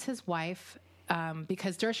grabs his wife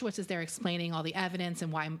because Dershowitz is there explaining all the evidence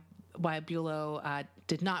and why Bülow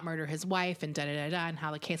did not murder his wife and and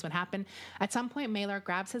how the case would happen. At some point, Mailer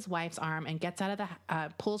grabs his wife's arm and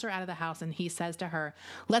pulls her out of the house, and he says to her,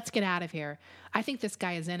 "Let's get out of here. I think this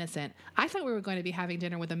guy is innocent. I thought we were going to be having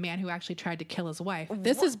dinner with a man who actually tried to kill his wife.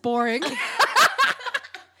 This is boring."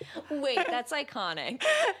 Wait, that's iconic.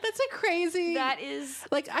 That's a crazy. That is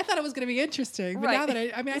I thought it was going to be interesting, but now that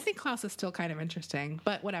I think Claus is still kind of interesting.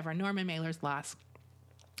 But whatever, Norman Mailer's lost.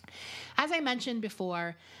 As I mentioned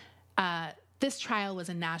before, this trial was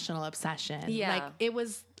a national obsession. Yeah. It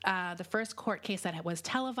was the first court case that was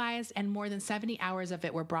televised, and more than 70 hours of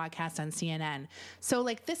it were broadcast on CNN. So,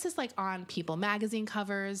 this is on People magazine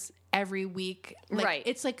covers every week. Right.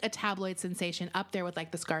 It's a tabloid sensation up there with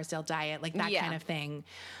the Scarsdale diet, that kind of thing,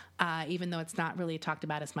 even though it's not really talked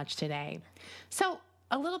about as much today. So,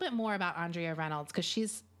 a little bit more about Andrea Reynolds, because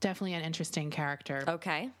she's definitely an interesting character.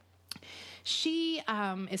 Okay. She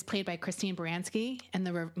is played by Christine Baranski in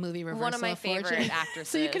the movie Reversal One of my of Fortune. favorite actresses.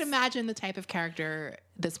 So you can imagine the type of character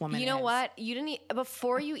this woman is. You know what? You didn't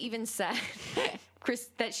before you even said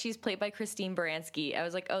that she's played by Christine Baranski. I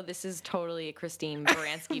was like, oh, this is totally a Christine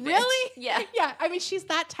Baranski bitch. Really? Yeah. Yeah. I mean, she's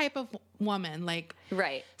that type of woman.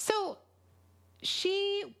 Right. So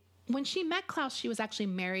when she met Claus, she was actually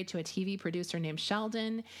married to a TV producer named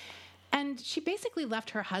Sheldon. And she basically left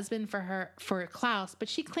her husband for Claus, but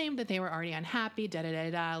she claimed that they were already unhappy,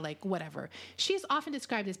 whatever. She's often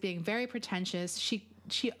described as being very pretentious.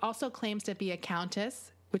 She also claims to be a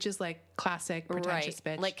countess, which is classic pretentious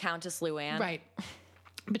bitch. Like Countess Luann. Right.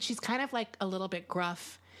 But she's kind of a little bit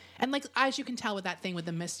gruff. And as you can tell with that thing with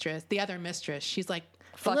the other mistress, she's a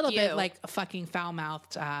little bit a fucking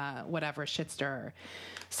foul-mouthed, whatever, shit stirrer.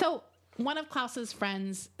 So one of Klaus's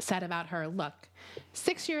friends said about her, look,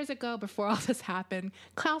 6 years ago, before all this happened,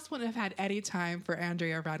 Claus wouldn't have had any time for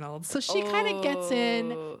Andrea Reynolds. So she kind of gets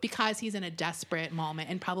in because he's in a desperate moment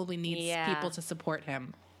and probably needs people to support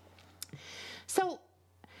him. So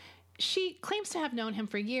she claims to have known him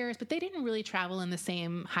for years, but they didn't really travel in the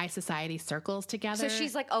same high society circles together. So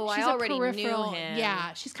she's like, oh, I already knew him.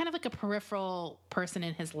 Yeah, she's kind of like a peripheral person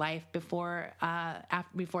in his life before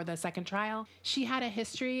the second trial. She had a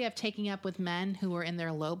history of taking up with men who were in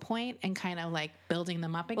their low point and kind of like building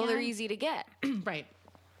them up again. Well, they're easy to get. Right.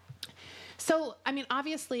 So, I mean,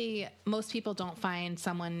 obviously, most people don't find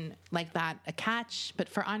someone like that a catch, but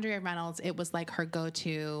for Andrea Reynolds, it was like her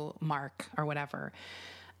go-to mark or whatever.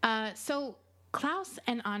 So Claus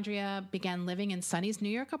and Andrea began living in Sonny's New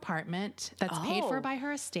York apartment that's paid for by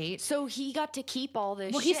her estate. So he got to keep all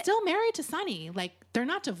this Well, shit. he's still married to Sonny. Like, they're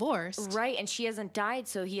not divorced. Right, and she hasn't died,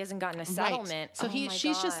 so he hasn't gotten a settlement. Right. So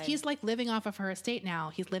he's like living off of her estate now.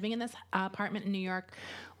 He's living in this apartment in New York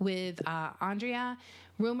with Andrea.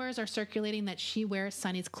 Rumors are circulating that she wears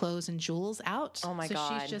Sonny's clothes and jewels out. Oh my God.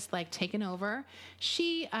 So she's just like taken over.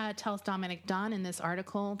 She tells Dominic Dunn in this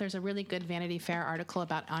article, there's a really good Vanity Fair article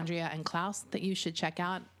about Andrea and Claus that you should check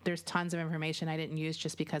out. There's tons of information I didn't use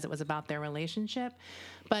just because it was about their relationship.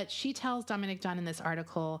 But she tells Dominic Dunn in this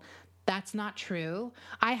article, that's not true.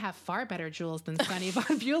 I have far better jewels than Sonny von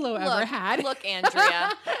Bülow ever had. Look,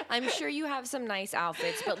 Andrea, I'm sure you have some nice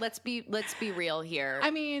outfits, but let's be real here. I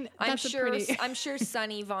mean, I'm sure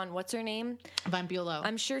Sonny von, what's her name? Von Bülow.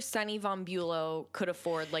 I'm sure Sonny von Bülow could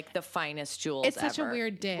afford like the finest jewels It's such a ever.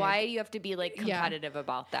 weird dig. Why do you have to be like competitive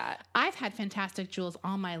about that? I've had fantastic jewels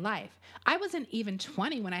all my life. I wasn't even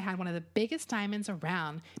 20 when I had one of the biggest diamonds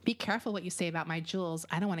around. Be careful what you say about my jewels.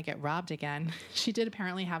 I don't want to get robbed again. She did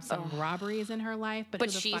apparently have some robberies in her life, but who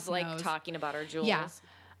the she's fuck like knows? talking about her jewels. Yeah.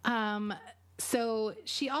 So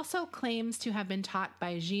she also claims to have been taught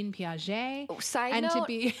by Jean Piaget. Side note, to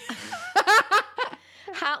be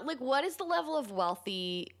how, like, what is the level of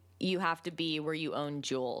wealthy you have to be where you own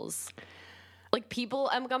jewels? Like, people,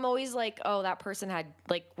 I'm always like, oh, that person had,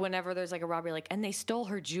 like, whenever there's like a robbery, like, and they stole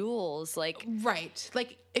her jewels, like, right.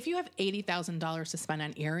 Like, if you have $80,000 to spend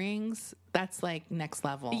on earrings, that's like next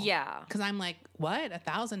level. Yeah. Because I'm like, what?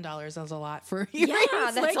 $1,000 is a lot for earrings.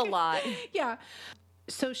 Yeah, that's a lot. Yeah.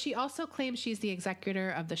 So she also claims she's the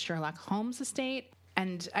executor of the Sherlock Holmes estate.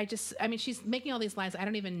 And she's making all these lies. I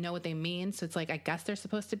don't even know what they mean. So it's like, I guess they're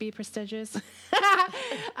supposed to be prestigious.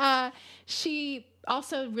 She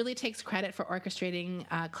also really takes credit for orchestrating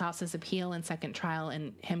Klaus's appeal and second trial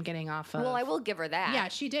and him getting off of... Well, I will give her that. Yeah,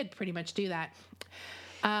 she did pretty much do that.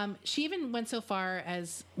 She even went so far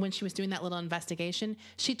as when she was doing that little investigation,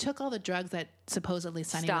 she took all the drugs that supposedly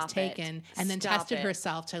Sonny was taking and then tested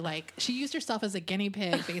herself to like, she used herself as a guinea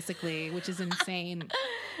pig basically, which is insane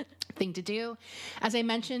thing to do. As I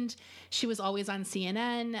mentioned, she was always on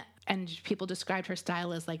CNN and people described her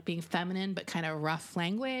style as like being feminine, but kind of rough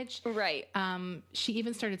language. Right. She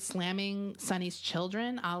even started slamming Sonny's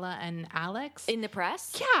children, Alla and Alex. In the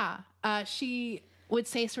press? Yeah. She would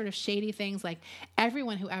say sort of shady things like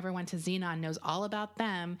everyone who ever went to Xenon knows all about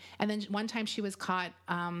them. And then one time she was caught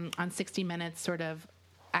on 60 Minutes sort of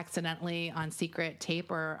accidentally on secret tape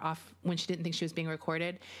or off when she didn't think she was being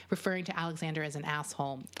recorded, referring to Alexander as an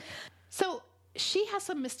asshole. So she has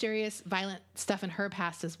some mysterious, violent stuff in her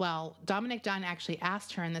past as well. Dominic Dunn actually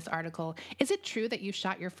asked her in this article, is it true that you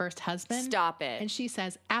shot your first husband? Stop it. And she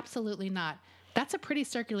says, absolutely not. That's a pretty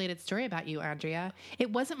circulated story about you, Andrea. It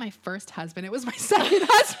wasn't my first husband. It was my second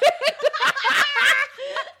husband.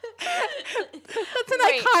 That's an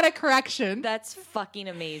iconic correction. That's fucking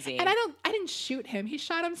amazing. And I didn't shoot him. He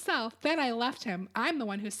shot himself. Then I left him. I'm the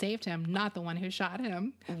one who saved him, not the one who shot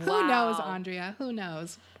him. Wow. Who knows, Andrea? Who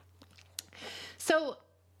knows? So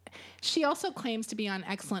she also claims to be on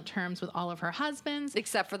excellent terms with all of her husbands.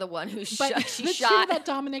 Except for the one who But shot. the two that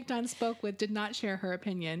Dominic Dunn spoke with did not share her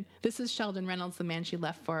opinion. This is Sheldon Reynolds, the man she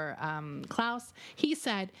left for Claus. He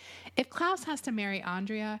said, if Claus has to marry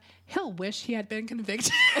Andrea, he'll wish he had been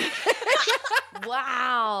convicted.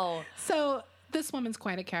 Wow. So this woman's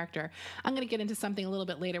quite a character. I'm going to get into something a little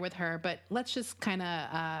bit later with her, but let's just kind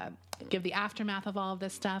of give the aftermath of all of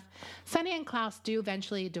this stuff. Sonny and Claus do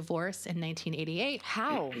eventually divorce in 1988.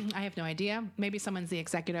 How? I have no idea. Maybe someone's the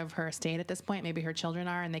executive of her estate at this point. Maybe her children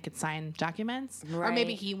are and they could sign documents. Right. Or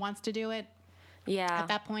maybe he wants to do it. Yeah. At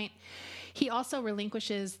that point. He also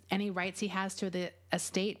relinquishes any rights he has to the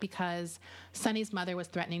estate because Sonny's mother was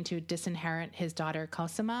threatening to disinherit his daughter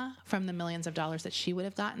Cosima from the millions of dollars that she would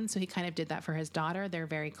have gotten. So he kind of did that for his daughter. They're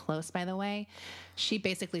very close, by the way. She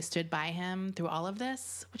basically stood by him through all of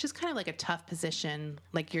this, which is kind of like a tough position,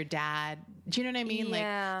 like your dad. Do you know what I mean?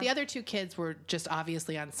 Yeah. Like the other two kids were just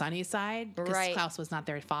obviously on Sonny's side because Right. Klaus was not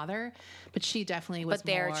their father, but she definitely was But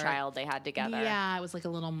their more, child they had together. Yeah, it was like a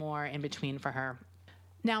little more in between for her.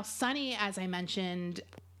 Now, Sonny, as I mentioned,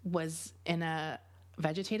 was in a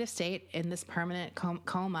vegetative state in this permanent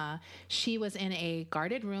coma. She was in a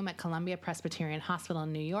guarded room at Columbia Presbyterian Hospital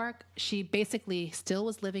in New York. She basically still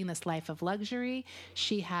was living this life of luxury.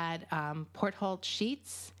 She had porthole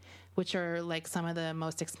sheets, which are like some of the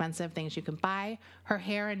most expensive things you can buy. Her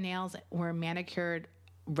hair and nails were manicured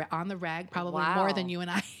on the reg, probably more than you and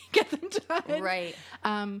I get them done. Right.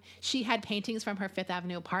 She had paintings from her Fifth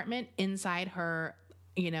Avenue apartment inside her,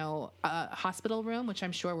 hospital room, which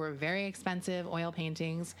I'm sure were very expensive oil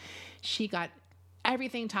paintings. She got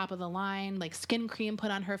everything top of the line, like skin cream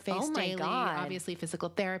put on her face daily, obviously physical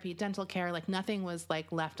therapy, dental care, like nothing was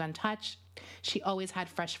like left untouched. She always had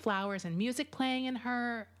fresh flowers and music playing in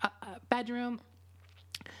her bedroom.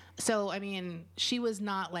 So, I mean, she was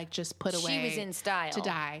not like just put away. She was in style. To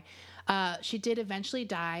die. She did eventually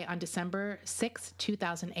die on December 6,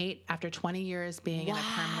 2008, after 20 years being in a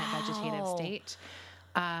permanent vegetative state.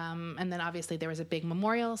 And then obviously there was a big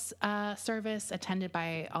memorial service attended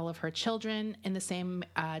by all of her children in the same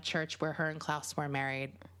church where her and Claus were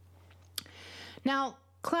married. Now,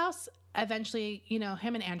 Claus eventually,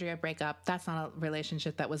 him and Andrea break up. That's not a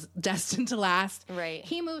relationship that was destined to last. Right.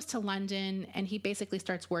 He moves to London and he basically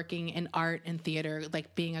starts working in art and theater,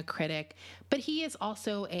 like being a critic. But he is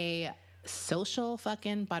also a social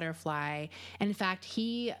fucking butterfly. And in fact,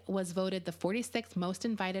 he was voted the 46th most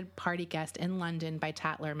invited party guest in London by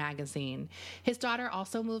Tatler magazine. His daughter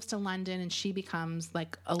also moves to London and she becomes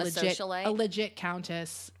like a legit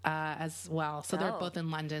countess as well. So they're both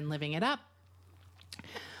in London living it up.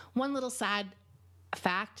 One little sad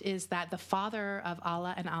fact is that the father of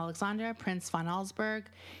Alla and Alexandra, Prince von Augsburg,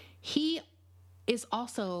 he's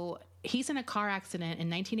in a car accident in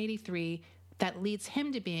 1983 that leads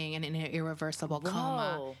him to being in an irreversible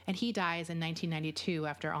coma. And he dies in 1992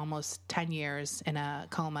 after almost 10 years in a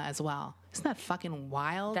coma as well. Isn't that fucking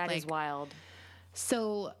wild? That is wild.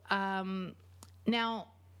 So now,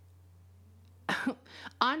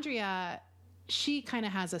 Andrea, she kind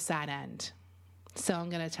of has a sad end. So I'm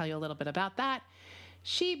going to tell you a little bit about that.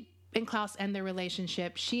 She and Claus end their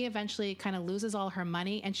relationship. She eventually kind of loses all her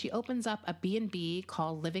money and she opens up a B&B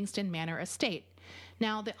called Livingston Manor Estate.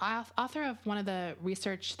 Now, the author of one of the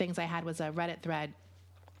research things I had was a Reddit thread.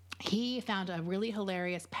 He found a really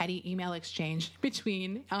hilarious petty email exchange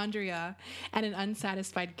between Andrea and an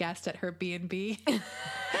unsatisfied guest at her B&B.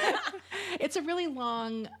 It's a really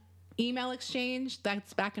long email exchange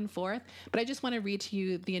that's back and forth, but I just want to read to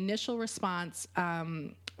you the initial response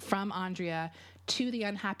from Andrea to the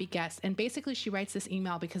unhappy guest. And basically she writes this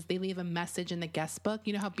email because they leave a message in the guest book.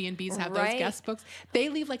 You know how B&Bs have those guest books? They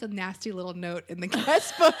leave like a nasty little note in the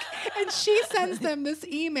guest book and she sends them this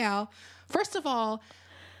email. First of all,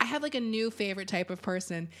 I have like a new favorite type of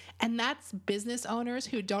person, and that's business owners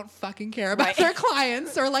who don't fucking care about their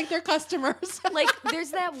clients or like their customers. Like there's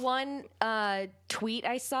that one tweet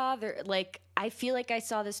I saw there, like I feel like I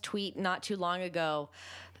saw this tweet not too long ago.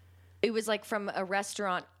 It was like from a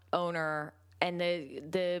restaurant owner, and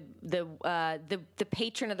the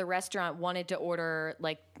patron of the restaurant wanted to order,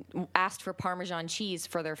 like, asked for Parmesan cheese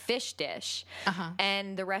for their fish dish.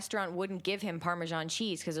 And the restaurant wouldn't give him Parmesan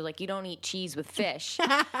cheese because they're like, you don't eat cheese with fish.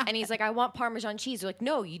 And he's like, I want Parmesan cheese. They're like,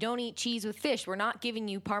 no, you don't eat cheese with fish. We're not giving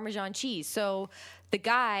you Parmesan cheese. So the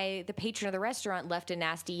guy, the patron of the restaurant, left a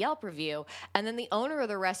nasty Yelp review. And then the owner of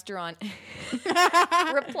the restaurant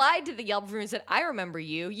replied to the Yelp review and said, I remember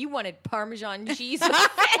you. You wanted Parmesan cheese with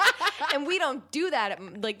fish. And we don't do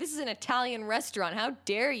that. Like, this is an Italian restaurant. How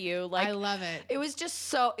dare you? Like, I love it. It was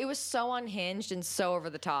so unhinged and so over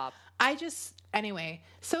the top. Anyway,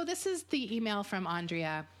 so this is the email from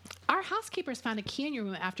Andrea. Our housekeepers found a key in your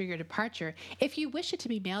room after your departure. If you wish it to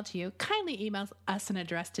be mailed to you, kindly email us an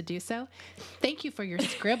address to do so. Thank you for your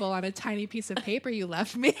scribble on a tiny piece of paper you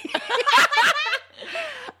left me.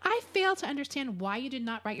 I fail to understand why you did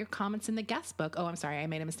not write your comments in the guest book. Oh, I'm sorry, I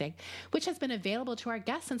made a mistake. Which has been available to our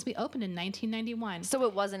guests since we opened in 1991. So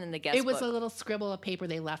it wasn't in the guest book. It was a little scribble of paper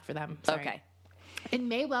they left for them. Sorry. Okay. It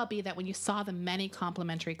may well be that when you saw the many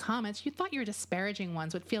complimentary comments, you thought your disparaging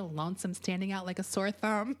ones would feel lonesome standing out like a sore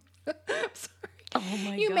thumb. Sorry. Oh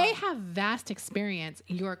my God. You may have vast experience,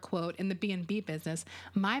 your quote, in the B&B business.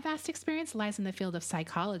 My vast experience lies in the field of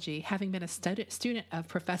psychology, having been a student of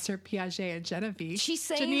Professor Piaget and Genevieve. She's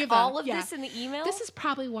saying Geneva. all of this in the email? This is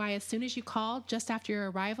probably why as soon as you called, just after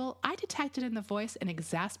your arrival, I detected in the voice an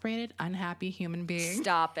exasperated, unhappy human being.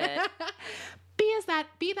 Stop it.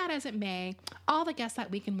 be that as it may, all the guests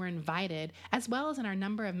that weekend were invited, as well as in our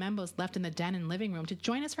number of members left in the den and living room, to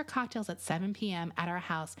join us for cocktails at 7 p.m. at our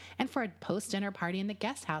house and for a post-dinner party in the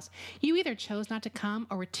guest house. You either chose not to come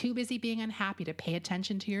or were too busy being unhappy to pay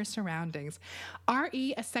attention to your surroundings.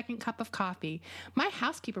 R.E. a second cup of coffee. My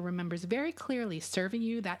housekeeper remembers very clearly serving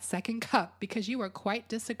you that second cup because you were quite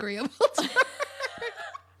disagreeable to her.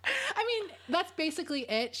 I mean, that's basically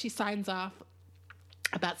it. She signs off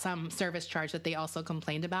about some service charge that they also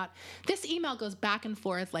complained about. This email goes back and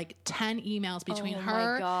forth, like 10 emails between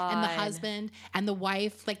her and the husband, and the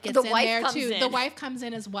wife gets in there too. The wife comes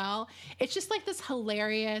in as well. It's just like this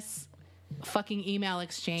hilarious fucking email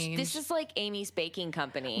exchange. This is like Amy's Baking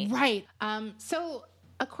Company. Right. So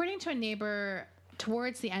according to a neighbor,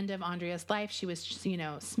 towards the end of Andrea's life, she was,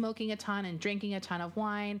 smoking a ton and drinking a ton of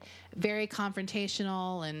wine, very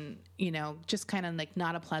confrontational and, just kind of like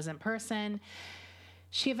not a pleasant person.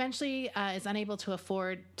 She eventually is unable to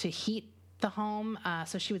afford to heat the home,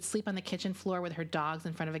 so she would sleep on the kitchen floor with her dogs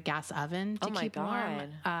in front of a gas oven to keep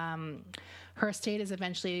warm. Her estate is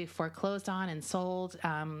eventually foreclosed on and sold.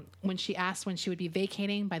 When she asked when she would be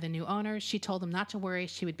vacating by the new owners, she told them not to worry,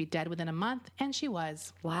 she would be dead within a month, and she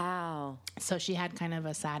was. Wow. So she had kind of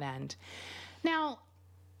a sad end. Now,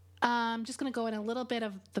 I'm just going to go in a little bit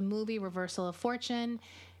of the movie Reversal of Fortune.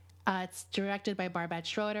 It's directed by Barbet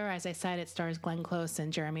Schroeder. As I said, it stars Glenn Close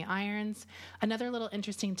and Jeremy Irons. Another little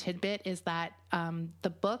interesting tidbit is that the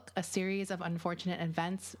book, A Series of Unfortunate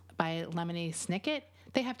Events by Lemony Snicket,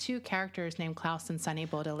 they have two characters named Claus and Sonny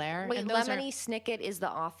Baudelaire. Wait, Lemony Snicket is the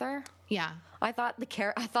author? Yeah. I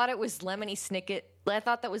thought it was Lemony Snicket. I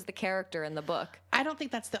thought that was the character in the book. I don't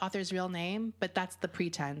think that's the author's real name, but that's the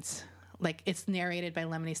pretense. Like, it's narrated by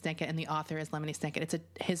Lemony Snicket, and the author is Lemony Snicket.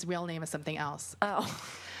 His real name is something else. Oh.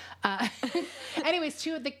 Anyways,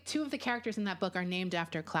 two of the characters in that book are named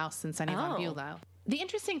after Claus and Sonny von Bülow. The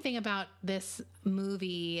interesting thing about this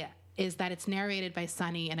movie is that it's narrated by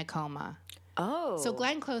Sonny in a coma. Oh. So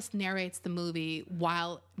Glenn Close narrates the movie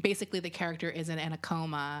while basically the character is in a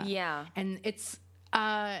coma. Yeah. And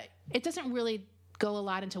it doesn't really go a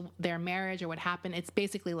lot into their marriage or what happened. It's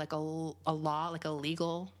basically like a law, like a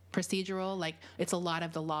legal procedural. Like, it's a lot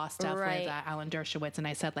of the law stuff with Alan Dershowitz, and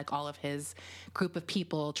I said like all of his group of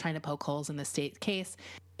people trying to poke holes in the state case.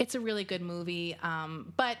 It's a really good movie,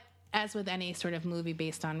 but as with any sort of movie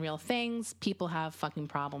based on real things, people have fucking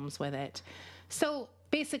problems with it. So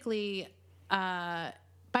basically, by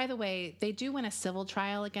the way, they do win a civil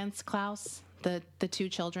trial against Claus, the two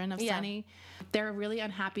children of Sonny. They're really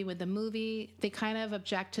unhappy with the movie. They kind of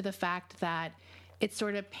object to the fact that it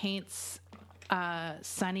sort of paints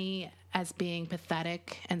Sonny as being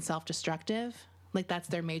pathetic and self-destructive. Like, that's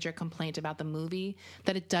their major complaint about the movie,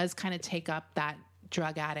 that it does kind of take up that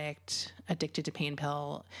drug addict, addicted to pain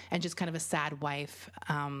pill, and just kind of a sad wife.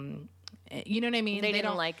 You know what I mean? They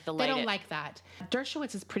don't like that.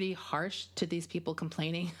 Dershowitz is pretty harsh to these people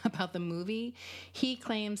complaining about the movie. He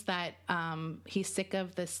claims that he's sick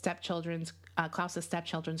of the Klaus's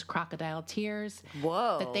stepchildren's crocodile tears.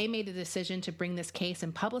 Whoa. That they made the decision to bring this case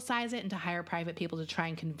and publicize it and to hire private people to try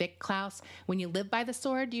and convict Claus. When you live by the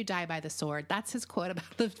sword, you die by the sword. That's his quote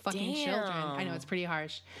about the fucking children. I know, it's pretty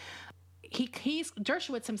harsh.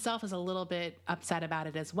 Dershowitz himself is a little bit upset about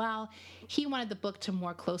it as well. He wanted the movie to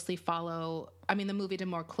more closely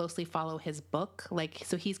follow his book. Like,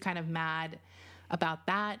 so he's kind of mad about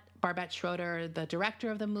that. Barbet Schroeder, the director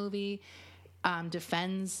of the movie,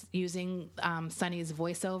 defends using Sonny's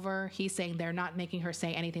voiceover. He's saying they're not making her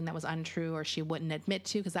say anything that was untrue or she wouldn't admit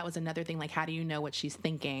to, because that was another thing. Like, how do you know what she's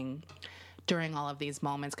thinking during all of these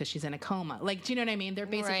moments because she's in a coma? Like, do you know what I mean?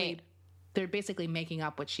 They're basically making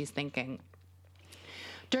up what she's thinking.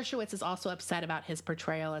 Dershowitz is also upset about his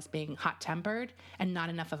portrayal as being hot-tempered and not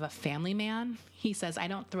enough of a family man. He says, I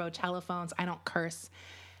don't throw telephones, I don't curse,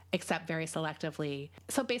 except very selectively.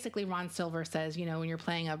 So basically, Ron Silver says, when you're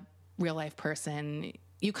playing a real-life person,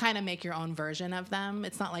 you kind of make your own version of them.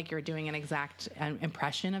 It's not like you're doing an exact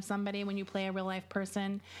impression of somebody when you play a real-life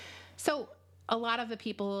person. So a lot of the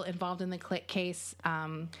people involved in the case,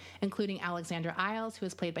 including Alexandra Isles, who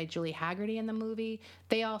is played by Julie Haggerty in the movie,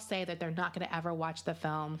 they all say that they're not going to ever watch the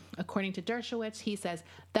film. According to Dershowitz, he says,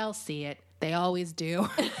 they'll see it. They always do.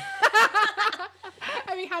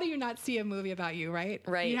 I mean, how do you not see a movie about you, right?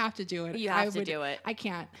 Right. You have to do it. You have to do it. I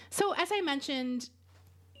can't. So as I mentioned,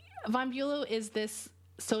 von Bülow is this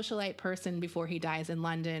socialite person before he dies in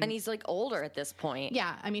London. And he's like older at this point.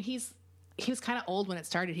 Yeah. I mean, he was kind of old when it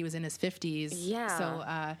started. He was in his 50s. Yeah. So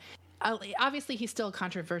obviously he's still a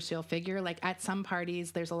controversial figure. Like at some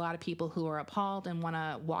parties, there's a lot of people who are appalled and want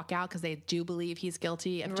to walk out because they do believe he's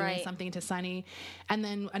guilty of doing something to Sonny. And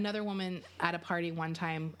then another woman at a party one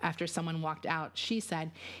time, after someone walked out, she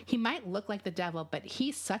said, he might look like the devil, but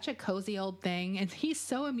he's such a cozy old thing, and he's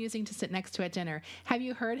so amusing to sit next to at dinner. Have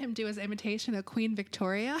you heard him do his imitation of Queen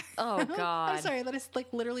Victoria? Oh, God. I'm sorry, that is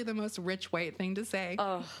like literally the most rich white thing to say.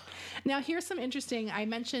 Oh. Now, here's some interesting, I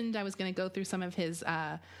mentioned I was going to go through some of his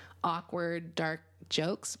awkward, dark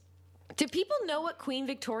jokes. Do people know what Queen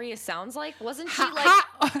Victoria sounds like? Wasn't she wait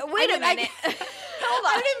a minute. Hold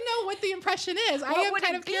on. I don't even know what the impression is. I am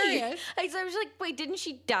kind of curious. I was like, wait, didn't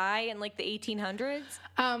she die in like the 1800s?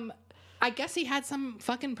 I guess he had some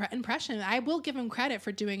fucking impression. I will give him credit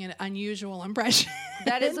for doing an unusual impression.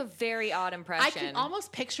 That is a very odd impression. I can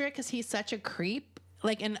almost picture it because he's such a creep.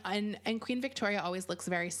 Like, and Queen Victoria always looks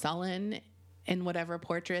very sullen in whatever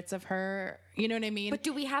portraits of her, you know what I mean? But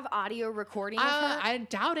do we have audio recording of her? I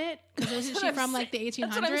doubt it, because isn't she from like the 1800s?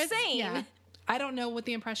 That's what I'm saying. Yeah. I don't know what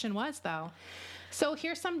the impression was, though. So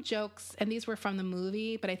here's some jokes, and these were from the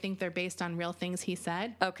movie, but I think they're based on real things he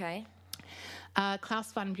said. Okay.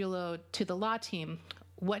 Claus von Bülow to the law team.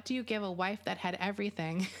 What do you give a wife that had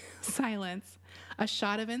everything? Silence. A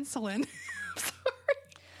shot of insulin.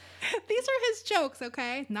 Sorry. These are his jokes,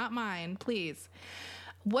 okay? Not mine, please.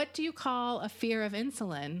 What do you call a fear of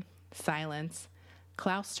insulin? Silence.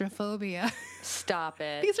 Claustrophobia. Stop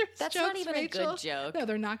it. These are That's jokes, not even Rachel. a good joke. No,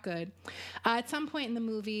 they're not good. At some point in the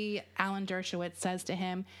movie, Alan Dershowitz says to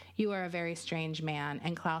him, "You are a very strange man."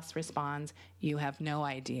 And Klaus responds, "You have no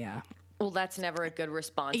idea." Well, that's never a good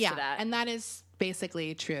response to that. And that is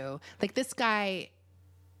basically true. Like, this guy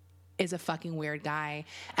is a fucking weird guy.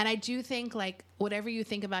 And I do think, like, whatever you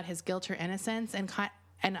think about his guilt or innocence,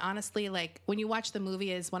 and honestly, like, when you watch the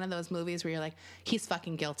movie, is one of those movies where you're like, he's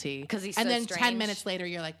fucking guilty. Because he's and so then strange. 10 minutes later,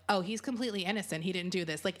 you're like, oh, he's completely innocent. He didn't do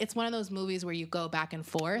this. Like, it's one of those movies where you go back and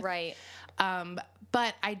forth. Right.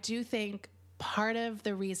 But I do think part of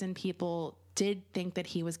the reason people did think that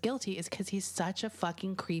he was guilty is because he's such a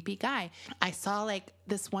fucking creepy guy. I saw like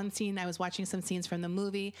this one scene, I was watching some scenes from the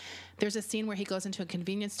movie. There's a scene where he goes into a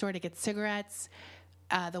convenience store to get cigarettes.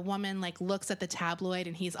 The woman like looks at the tabloid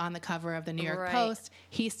and he's on the cover of the New York Post.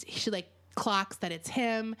 She like clocks that it's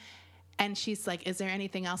him. And she's like, "Is there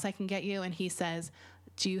anything else I can get you?" And he says,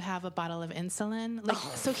 "Do you have a bottle of insulin?" Like,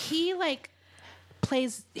 so he like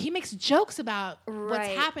he makes jokes about what's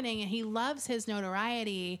happening, and he loves his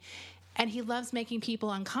notoriety. And he loves making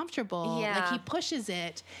people uncomfortable. Yeah. Like, he pushes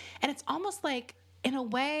it. And it's almost like, in a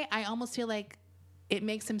way, I almost feel like it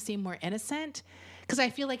makes him seem more innocent. Because I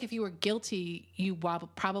feel like if you were guilty, you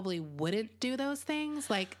probably wouldn't do those things.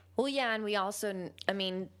 Like, well, yeah, and we also, I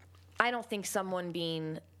mean, I don't think someone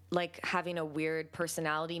being, like, having a weird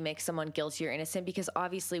personality makes someone guilty or innocent, because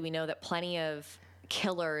obviously we know that plenty of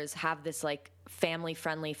killers have this, like,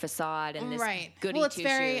 family-friendly facade and this goody-two-shoes. Well, it's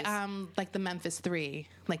very like the Memphis 3.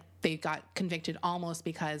 Like, they got convicted almost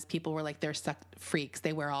because people were like, they're suck freaks.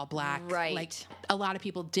 They wear all black. Right. Like, a lot of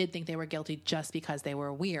people did think they were guilty just because they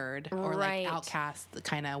were weird or like outcast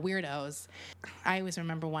kind of weirdos. I always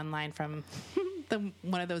remember one line from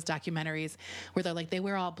one of those documentaries where they're like, they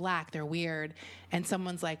wear all black, they're weird. And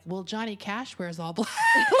someone's like, well, Johnny Cash wears all black.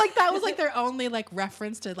 Like, that was like their only like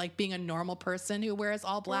reference to like being a normal person who wears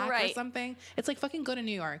all black or something. It's like, fucking go to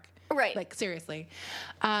New York. Right. Like, seriously.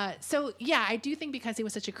 So, yeah, I do think because he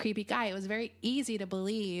was such a creepy guy, it was very easy to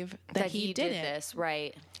believe that he did it. This.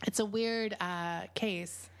 Right. It's a weird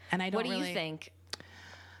case. And I don't What do you think?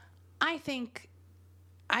 I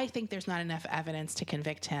think there's not enough evidence to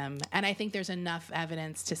convict him. And I think there's enough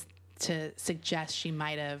evidence to suggest she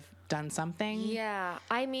might have done something. Yeah.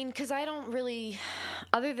 I mean, because I don't really,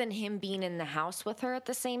 other than him being in the house with her at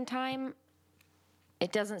the same time,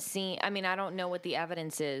 it doesn't seem, I mean, I don't know what the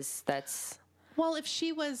evidence is that's... Well, if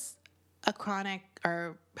she was a chronic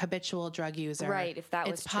or habitual drug user... Right, if that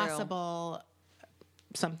was true. It's possible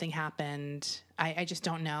something happened. I just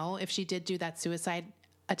don't know. If she did do that suicide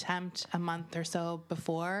attempt a month or so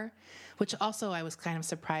before, which also I was kind of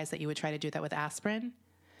surprised that you would try to do that with aspirin.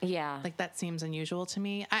 Yeah. Like, that seems unusual to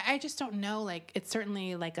me. I just don't know. Like, it's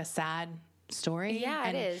certainly like a sad story. Yeah,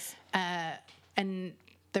 it is. And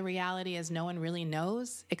the reality is no one really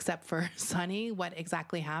knows except for Sonny what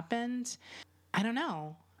exactly happened. I don't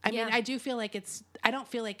know. I mean, I don't feel like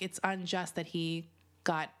it's unjust that he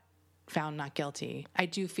got found not guilty. I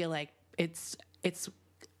do feel like it's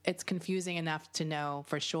confusing enough to know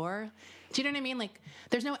for sure. Do you know what I mean? Like,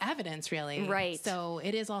 there's no evidence really. Right. So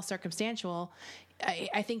it is all circumstantial.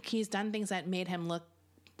 I think he's done things that made him look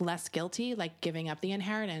less guilty, like giving up the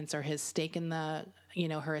inheritance or his stake in the,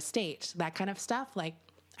 her estate, that kind of stuff. Like,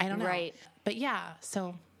 I don't know. Right. But yeah,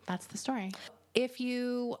 so that's the story. If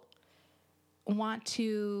you want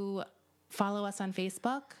to follow us on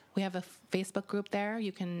Facebook, we have a Facebook group there.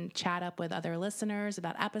 You can chat up with other listeners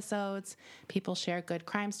about episodes. People share good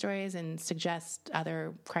crime stories and suggest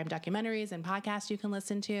other crime documentaries and podcasts you can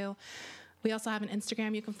listen to. We also have an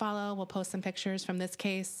Instagram you can follow. We'll post some pictures from this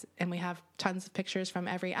case, and we have tons of pictures from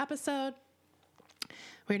every episode.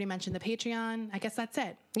 We already mentioned the Patreon. I guess that's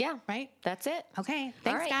it. Yeah. Right? That's it. Okay. All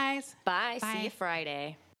Thanks, right. guys. Bye. Bye. See you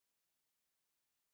Friday.